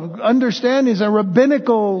understandings and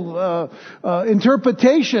rabbinical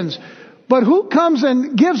interpretations. But who comes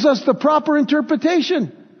and gives us the proper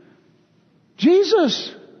interpretation? Jesus.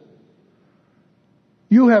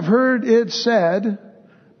 You have heard it said,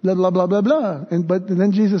 blah, blah, blah, blah, blah. And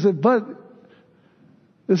then Jesus said, but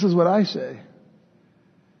this is what I say.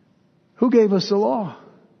 Who gave us the law?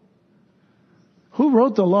 Who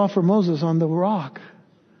wrote the law for Moses on the rock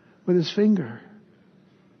with his finger?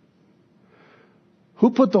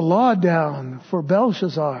 Who put the law down for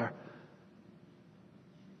Belshazzar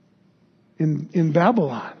in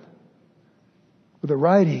Babylon with the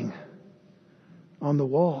writing on the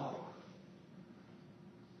wall?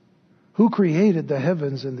 Who created the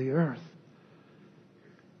heavens and the earth?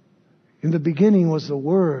 In the beginning was the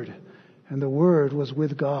Word, and the Word was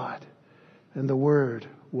with God, and the Word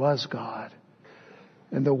was God.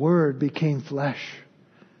 And the Word became flesh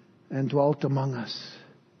and dwelt among us.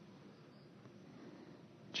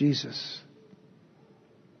 Jesus.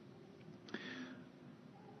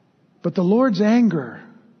 But the Lord's anger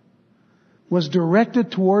was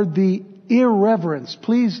directed toward the irreverence.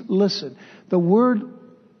 Please listen. The Word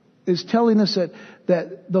is telling us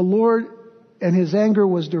that the Lord and His anger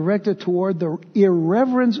was directed toward the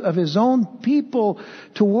irreverence of His own people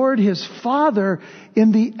toward His Father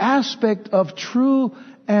in the aspect of true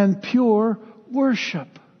and pure worship.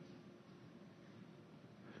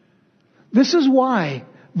 This is why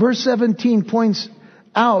verse 17 points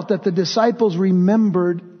out that the disciples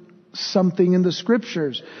remembered something in the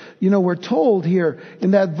Scriptures. We're told here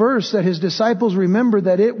in that verse that his disciples remember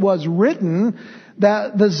that it was written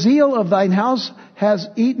that the zeal of thine house has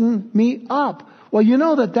eaten me up. Well, you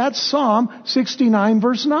know that's Psalm 69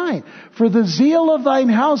 verse 9. For the zeal of thine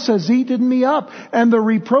house has eaten me up, and the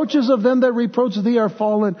reproaches of them that reproach thee are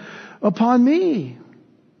fallen upon me.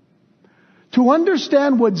 To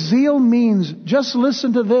understand what zeal means, just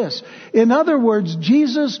listen to this. In other words,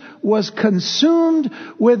 Jesus was consumed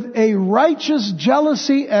with a righteous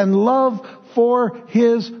jealousy and love for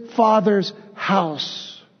his Father's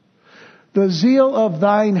house. The zeal of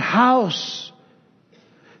thine house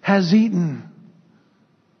has eaten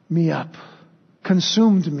me up,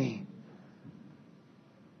 consumed me.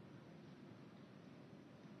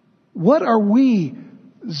 What are we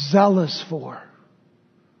zealous for?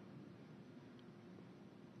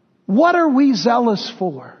 What are we zealous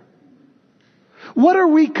for? What are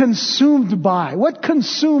we consumed by? What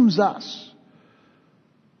consumes us?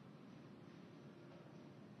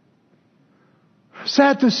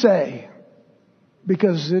 Sad to say,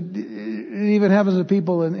 because it even happens to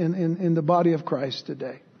people in the body of Christ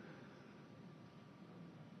today.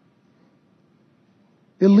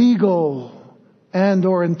 Illegal and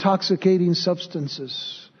or intoxicating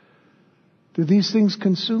substances. Do these things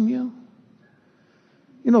consume you?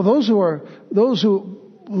 Those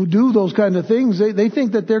who do those kind of things, they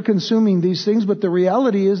think that they're consuming these things, but the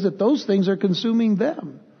reality is that those things are consuming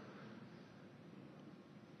them.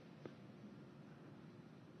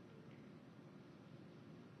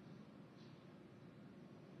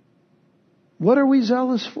 What are we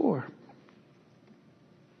zealous for?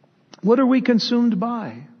 What are we consumed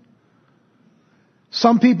by?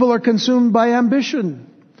 Some people are consumed by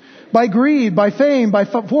ambition, by greed, by fame, by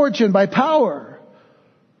fortune, by power.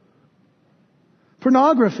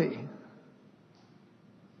 Pornography.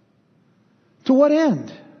 To what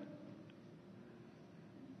end?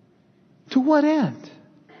 To what end?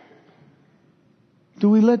 Do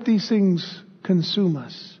we let these things consume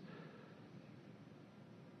us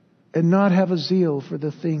and not have a zeal for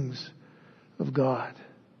the things of God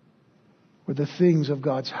or the things of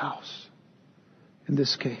God's house in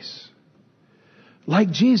this case?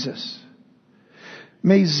 Like Jesus,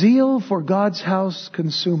 may zeal for God's house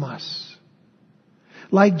consume us.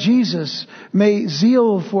 Like Jesus, may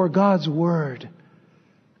zeal for God's Word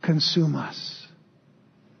consume us.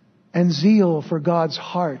 And zeal for God's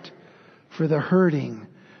heart, for the hurting,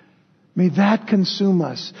 may that consume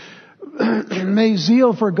us. May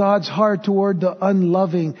zeal for God's heart toward the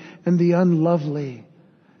unloving and the unlovely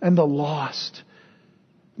and the lost,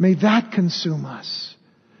 may that consume us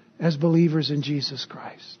as believers in Jesus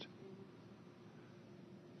Christ.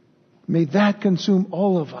 May that consume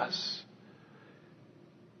all of us.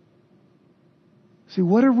 See,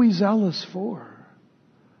 what are we zealous for?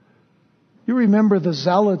 You remember the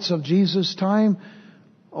zealots of Jesus' time?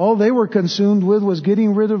 All they were consumed with was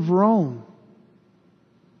getting rid of Rome.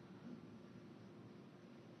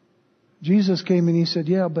 Jesus came and he said,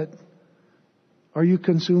 yeah, but are you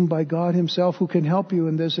consumed by God himself, who can help you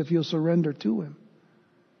in this if you'll surrender to him?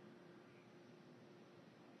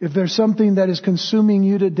 If there's something that is consuming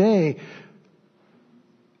you today,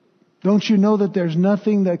 don't you know that there's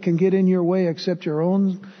nothing that can get in your way except your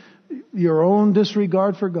own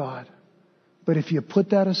disregard for God? But if you put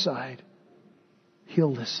that aside,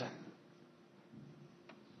 he'll listen.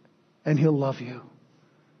 And he'll love you.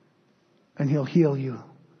 And he'll heal you.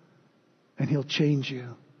 And he'll change you.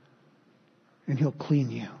 And he'll clean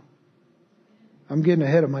you. I'm getting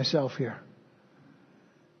ahead of myself here.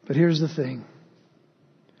 But here's the thing.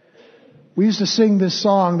 We used to sing this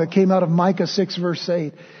song that came out of Micah 6 verse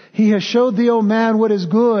 8. He has showed thee, O man, what is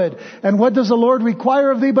good. And what does the Lord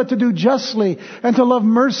require of thee but to do justly and to love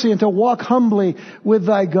mercy and to walk humbly with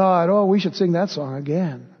thy God. Oh, we should sing that song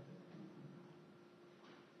again.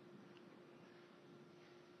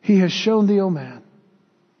 He has shown thee, O man,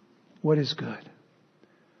 what is good.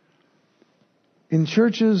 In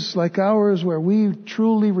churches like ours where we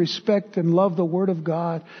truly respect and love the Word of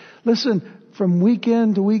God, listen, from week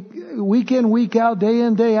in, week out, day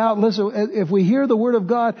in, day out, listen, if we hear the Word of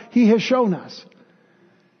God, He has shown us.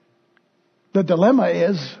 The dilemma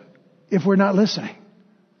is if we're not listening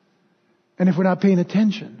and if we're not paying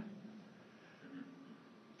attention.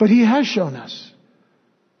 But He has shown us.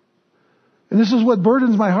 And this is what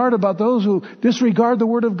burdens my heart about those who disregard the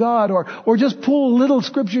Word of God or just pull little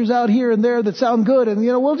scriptures out here and there that sound good and,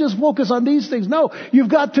 we'll just focus on these things. No, you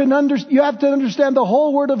have to understand the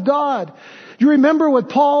whole Word of God. You remember what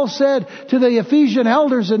Paul said to the Ephesian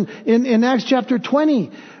elders in Acts chapter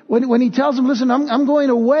 20 When he tells them, listen, I'm going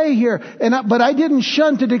away here, but I didn't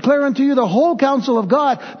shun to declare unto you the whole counsel of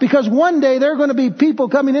God, because one day there are going to be people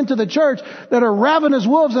coming into the church that are ravenous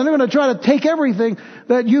wolves, and they're going to try to take everything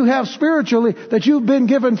that you have spiritually, that you've been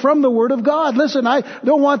given from the Word of God. Listen, I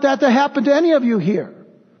don't want that to happen to any of you here.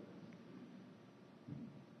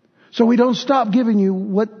 So we don't stop giving you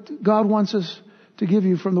what God wants us to give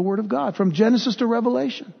you from the Word of God, from Genesis to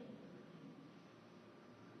Revelation.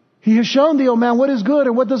 He has shown thee, O man, what is good,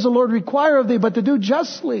 and what does the Lord require of thee, but to do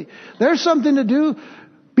justly. There's something to do.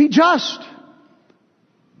 Be just.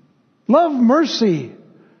 Love mercy.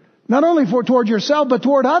 Not only toward yourself, but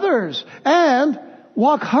toward others. And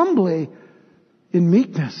walk humbly in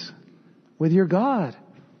meekness with your God.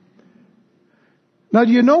 Now,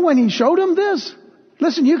 do you know when he showed him this?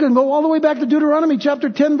 Listen, you can go all the way back to Deuteronomy chapter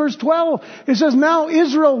 10, verse 12. It says, now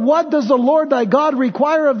Israel, what does the Lord thy God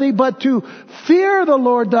require of thee but to fear the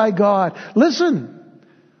Lord thy God? Listen,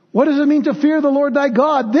 what does it mean to fear the Lord thy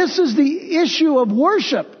God? This is the issue of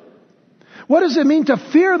worship. What does it mean to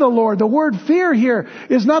fear the Lord? The word fear here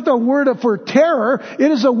is not the word for terror.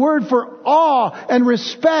 It is a word for awe and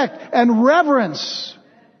respect and reverence.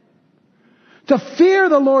 To fear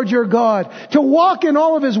the Lord your God, to walk in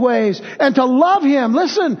all of His ways, and to love Him.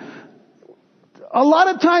 Listen, a lot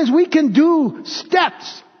of times we can do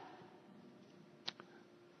steps.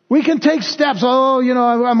 We can take steps. Oh,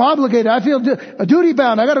 I'm obligated. I feel duty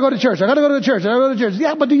bound. I got to go to church. I got to go to the church. I got to go to church.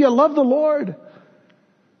 Yeah, but do you love the Lord?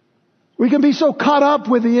 We can be so caught up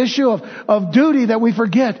with the issue of duty that we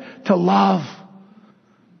forget to love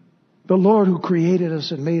the Lord who created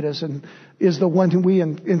us and made us and is the one whom we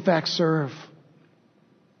in fact serve.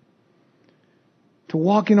 To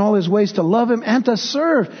walk in all His ways, to love Him and to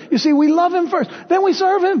serve. You see, we love Him first. Then we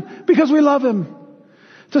serve Him because we love Him.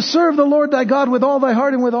 To serve the Lord thy God with all thy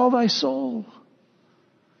heart and with all thy soul.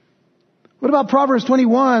 What about Proverbs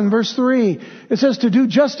 21, verse 3? It says, to do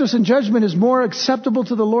justice and judgment is more acceptable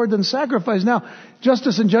to the Lord than sacrifice. Now,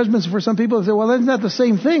 justice and judgment for some people say, well, isn't that the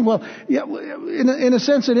same thing? Well, yeah, in a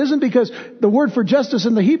sense it isn't, because the word for justice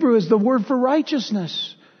in the Hebrew is the word for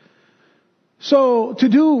righteousness. So to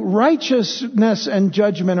do righteousness and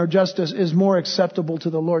judgment or justice is more acceptable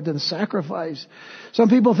to the Lord than sacrifice. Some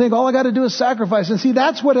people think all I got to do is sacrifice. And see,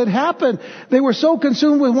 that's what had happened. They were so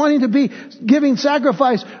consumed with wanting to be giving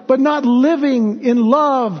sacrifice, but not living in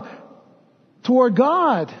love toward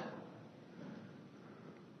God.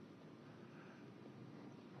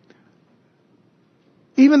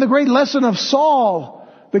 Even the great lesson of Saul,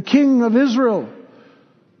 the king of Israel,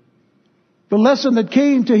 the lesson that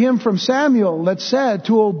came to him from Samuel that said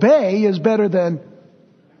to obey is better than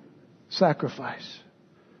sacrifice.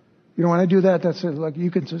 You know, when I do that, that's like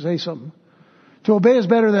you can say something. To obey is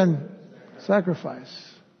better than sacrifice.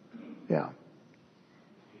 Yeah.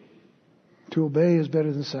 To obey is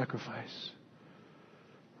better than sacrifice.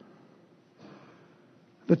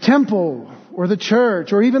 The temple or the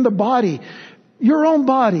church or even the body, your own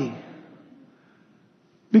body.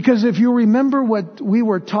 Because if you remember what we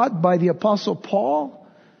were taught by the Apostle Paul,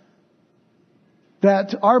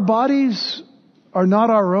 that our bodies are not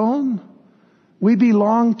our own. We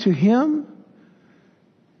belong to Him.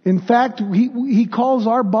 In fact, He calls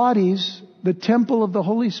our bodies the temple of the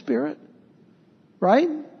Holy Spirit. Right?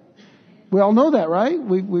 We all know that, right?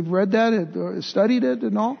 We've read that or studied it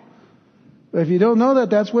and all. But if you don't know that,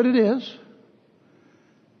 that's what it is.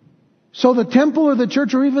 So the temple or the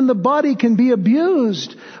church or even the body can be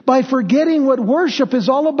abused by forgetting what worship is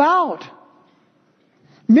all about.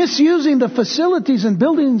 Misusing the facilities and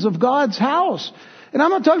buildings of God's house. And I'm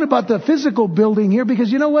not talking about the physical building here,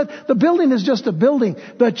 because you know what? The building is just a building.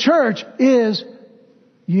 The church is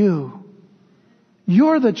you.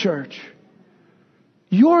 You're the church.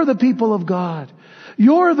 You're the people of God.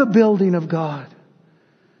 You're the building of God.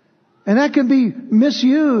 And that can be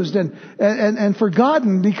misused and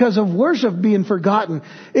forgotten because of worship being forgotten.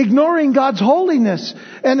 Ignoring God's holiness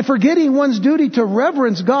and forgetting one's duty to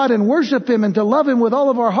reverence God and worship Him and to love Him with all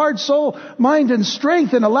of our heart, soul, mind, and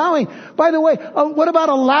strength, and allowing. By the way, what about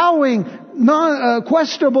allowing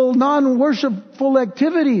questionable, non-worshipful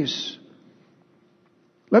activities?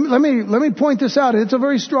 Let me point this out. It's a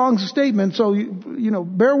very strong statement, so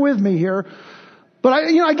bear with me here. But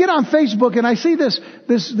I get on Facebook and I see this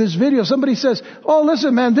video. Somebody says, "Oh,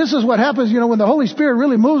 listen, man, this is what happens, when the Holy Spirit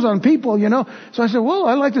really moves on people, So I said, "Well,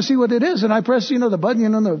 I'd like to see what it is." And I press, the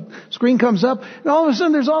button, the screen comes up, and all of a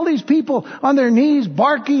sudden there's all these people on their knees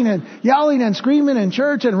barking and yelling and screaming in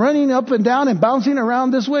church and running up and down and bouncing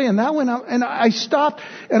around this way and that way. And I stopped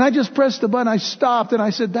and I just pressed the button. I stopped and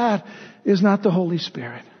I said, "That is not the Holy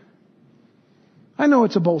Spirit." I know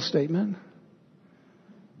it's a bold statement.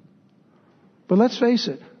 But let's face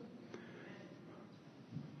it,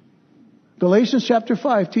 Galatians chapter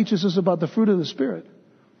 5 teaches us about the fruit of the Spirit.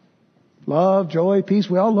 Love, joy, peace.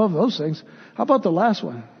 We all love those things. How about the last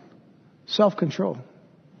one? Self-control.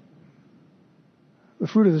 The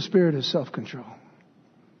fruit of the Spirit is self-control.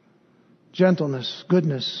 Gentleness,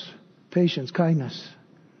 goodness, patience, kindness,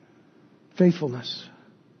 faithfulness,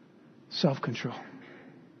 self-control.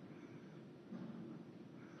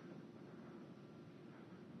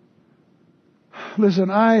 Listen,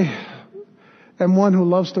 I am one who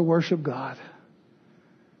loves to worship God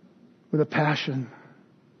with a passion.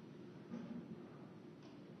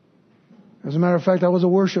 As a matter of fact, I was a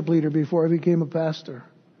worship leader before I became a pastor.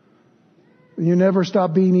 And you never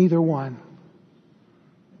stop being either one.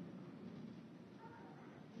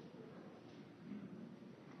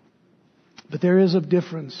 But there is a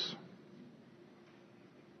difference.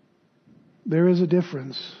 There is a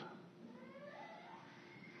difference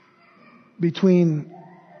between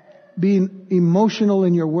being emotional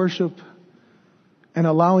in your worship and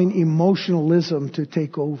allowing emotionalism to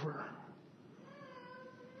take over.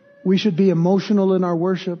 We should be emotional in our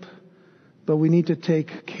worship, but we need to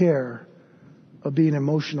take care of being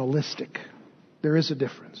emotionalistic. There is a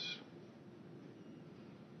difference.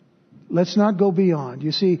 Let's not go beyond.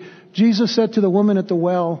 You see, Jesus said to the woman at the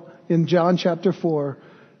well in John chapter 4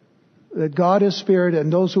 that God is spirit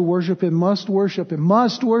and those who worship Him must worship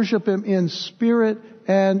Him in spirit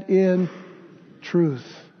and in truth.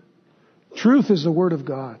 Truth is the Word of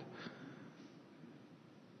God.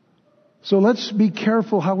 So let's be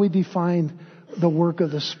careful how we define the work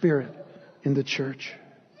of the Spirit in the church.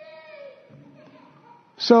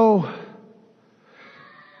 So,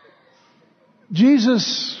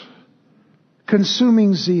 Jesus'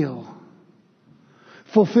 consuming zeal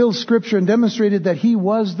fulfilled Scripture and demonstrated that He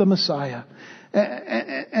was the Messiah.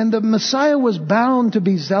 And the Messiah was bound to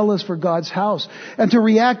be zealous for God's house and to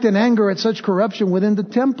react in anger at such corruption within the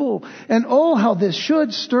temple. And oh, how this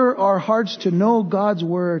should stir our hearts to know God's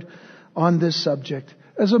Word on this subject.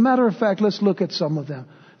 As a matter of fact, let's look at some of them,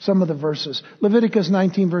 some of the verses. Leviticus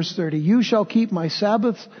 19 verse 30. You shall keep my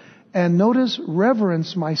Sabbaths and notice,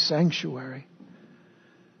 reverence my sanctuary.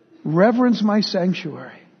 Reverence my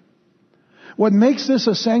sanctuary. What makes this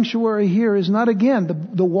a sanctuary here is not,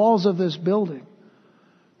 again, the walls of this building.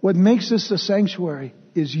 What makes this a sanctuary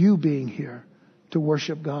is you being here to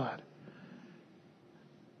worship God.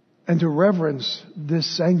 And to reverence this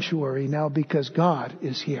sanctuary now because God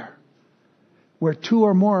is here. Where two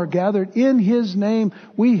or more are gathered in His name,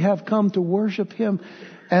 we have come to worship Him.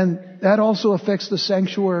 And that also affects the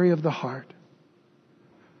sanctuary of the heart.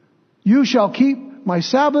 You shall keep my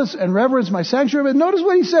Sabbaths and reverence my sanctuary. But notice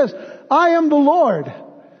what He says. I am the Lord.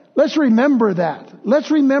 Let's remember that.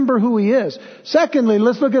 Let's remember who He is. Secondly,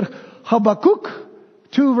 let's look at Habakkuk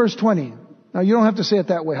 2 verse 20. Now you don't have to say it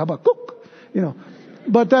that way. Habakkuk.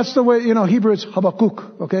 But that's the way, Hebrew it's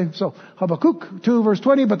Habakkuk. Okay. So Habakkuk 2 verse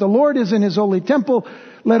 20. But the Lord is in His holy temple.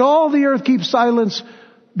 Let all the earth keep silence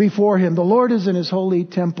before Him. The Lord is in His holy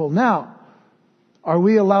temple. Now, are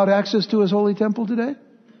we allowed access to His holy temple today?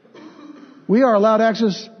 We are allowed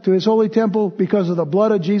access to His holy temple because of the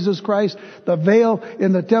blood of Jesus Christ. The veil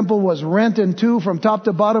in the temple was rent in two from top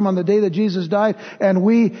to bottom on the day that Jesus died. And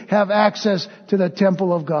we have access to the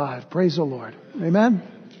temple of God. Praise the Lord. Amen?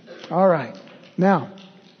 All right. Now,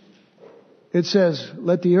 it says,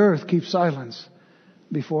 let the earth keep silence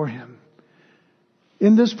before Him.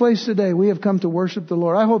 In this place today, we have come to worship the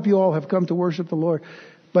Lord. I hope you all have come to worship the Lord.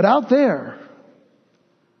 But out there,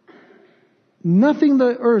 nothing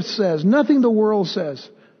the earth says, nothing the world says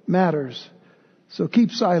matters. So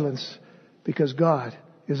keep silence because God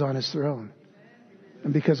is on His throne.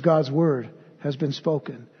 And because God's Word has been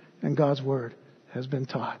spoken and God's Word has been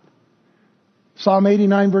taught. Psalm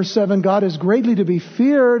 89 verse 7, God is greatly to be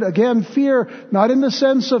feared. Again, fear, not in the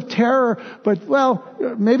sense of terror, but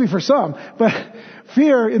maybe for some, but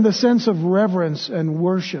fear in the sense of reverence and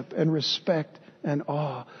worship and respect and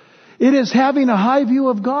awe. It is having a high view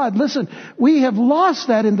of God. Listen, we have lost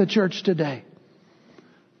that in the church today.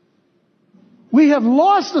 We have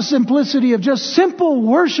lost the simplicity of just simple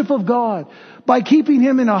worship of God by keeping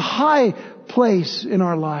Him in a high place in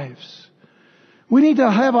our lives. We need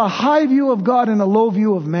to have a high view of God and a low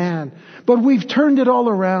view of man. But we've turned it all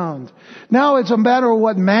around. Now it's a matter of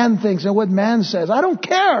what man thinks and what man says. I don't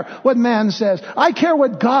care what man says. I care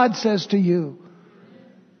what God says to you.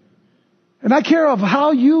 And I care of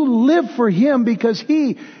how you live for Him because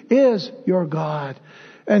He is your God.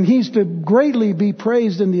 And He's to greatly be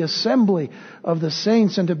praised in the assembly of the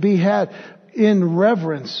saints and to be had in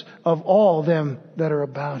reverence of all them that are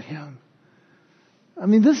about Him. I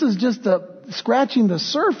mean, this is just scratching the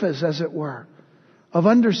surface, as it were, of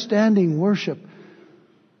understanding worship.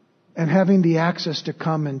 and having the access to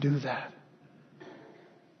come and do that.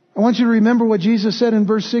 I want you to remember what Jesus said in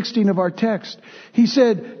verse 16 of our text. He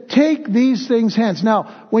said, take these things hence.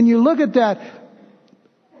 Now, when you look at that,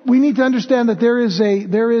 we need to understand that there is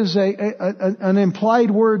an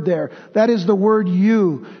implied word there. That is the word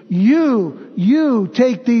you. You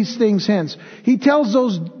take these things hence. He tells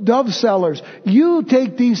those dove sellers, you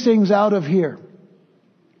take these things out of here.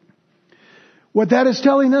 What that is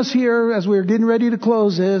telling us here, as we're getting ready to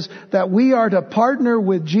close, is that we are to partner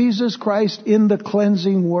with Jesus Christ in the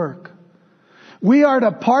cleansing work. We are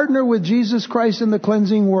to partner with Jesus Christ in the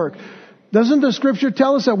cleansing work. Doesn't the Scripture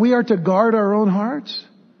tell us that we are to guard our own hearts?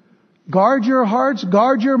 Guard your hearts,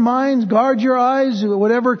 guard your minds, guard your eyes,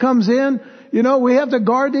 whatever comes in. You know, we have to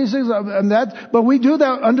guard these things, but we do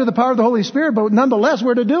that under the power of the Holy Spirit, but nonetheless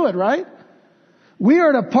we're to do it, right? We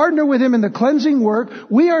are to partner with Him in the cleansing work.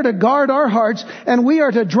 We are to guard our hearts, and we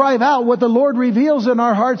are to drive out what the Lord reveals in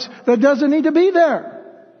our hearts that doesn't need to be there.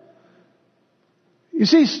 You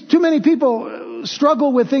see, too many people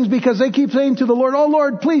struggle with things because they keep saying to the Lord, oh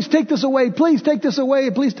Lord, please take this away, please take this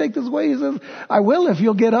away, please take this away. He says, I will if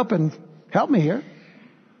you'll get up and help me here.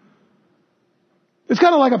 It's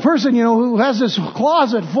kind of like a person, who has this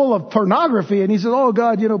closet full of pornography and he says, oh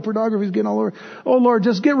God, pornography is getting all over. Oh Lord,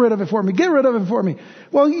 just get rid of it for me. Get rid of it for me.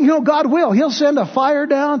 Well, God will. He'll send a fire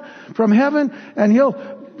down from heaven and He'll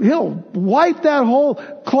wipe that whole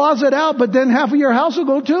closet out, but then half of your house will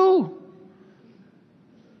go too.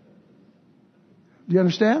 Do you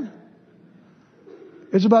understand?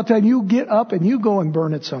 It's about time you get up and you go and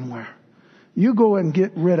burn it somewhere. You go and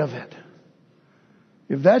get rid of it.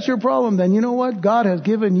 If that's your problem, then you know what? God has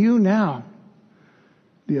given you now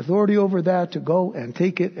the authority over that to go and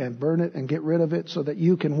take it and burn it and get rid of it so that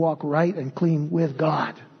you can walk right and clean with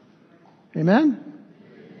God. Amen?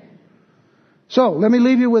 So, let me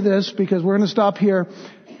leave you with this because we're going to stop here.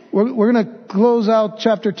 We're going to close out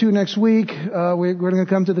chapter 2 next week. We're going to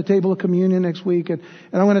come to the table of communion next week. And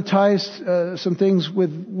I'm going to tie some things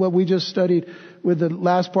with what we just studied with the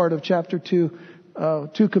last part of chapter 2.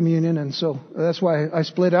 To communion, and so that's why I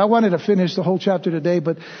split it. I wanted to finish the whole chapter today,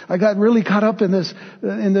 but I got really caught up in this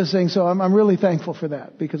thing, so I'm really thankful for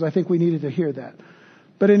that because I think we needed to hear that.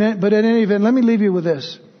 But in any event, let me leave you with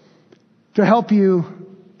this to help you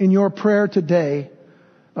in your prayer today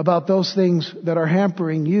about those things that are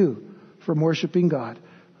hampering you from worshiping God.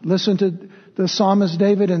 Listen to the psalmist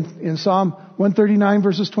David in Psalm 139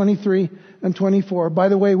 verses 23 and 24. By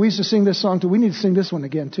the way, we used to sing this song too. We need to sing this one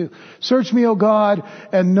again too. Search me, O God,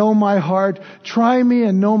 and know my heart. Try me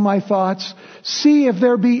and know my thoughts. See if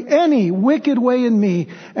there be any wicked way in me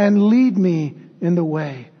and lead me in the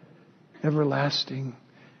way everlasting.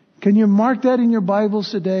 Can you mark that in your Bibles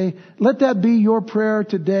today? Let that be your prayer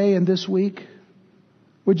today and this week.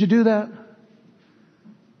 Would you do that?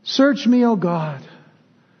 Search me, O God.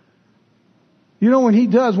 When He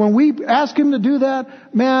does, when we ask Him to do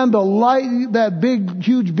that, man, the light, that big,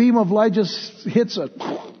 huge beam of light just hits it.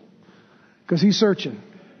 Because He's searching.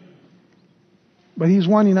 But He's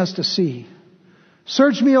wanting us to see.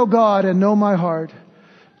 Search me, O God, and know my heart.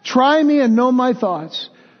 Try me and know my thoughts.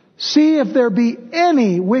 See if there be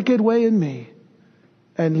any wicked way in me,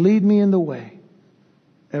 and lead me in the way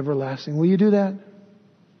everlasting. Will you do that?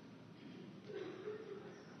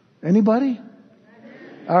 Anybody?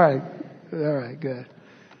 All right. All right, good.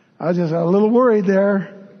 I was just a little worried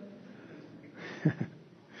there.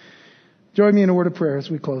 Join me in a word of prayer as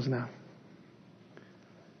we close now.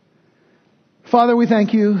 Father, we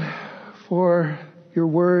thank You for Your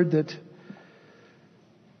word that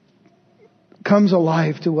comes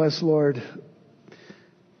alive to us, Lord,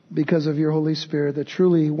 because of Your Holy Spirit that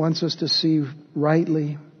truly wants us to see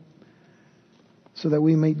rightly so that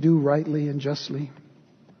we may do rightly and justly,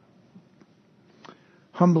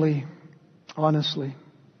 humbly, honestly,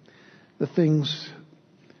 the things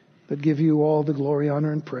that give You all the glory,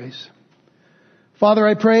 honor, and praise. Father,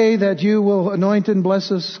 I pray that You will anoint and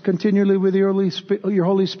bless us continually with Your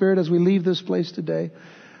Holy Spirit as we leave this place today.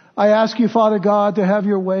 I ask You, Father God, to have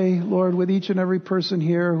Your way, Lord, with each and every person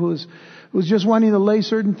here who's just wanting to lay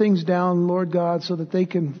certain things down, Lord God, so that they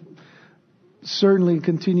can certainly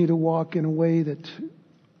continue to walk in a way that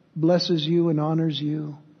blesses You and honors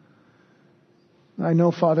You. I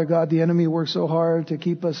know, Father God, the enemy works so hard to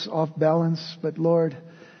keep us off balance, but Lord,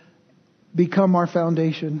 become our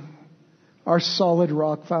foundation, our solid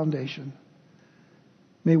rock foundation.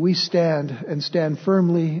 May we stand and stand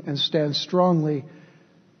firmly and stand strongly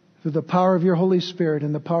through the power of Your Holy Spirit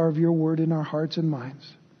and the power of Your word in our hearts and minds.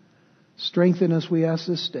 Strengthen us, we ask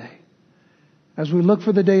this day. As we look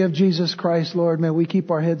for the day of Jesus Christ, Lord, may we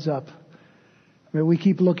keep our heads up. May we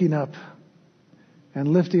keep looking up. and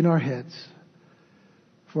lifting our heads,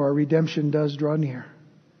 for our redemption does draw near.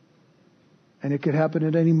 And it could happen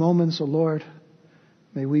at any moment, so Lord,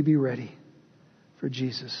 may we be ready for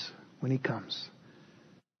Jesus when He comes.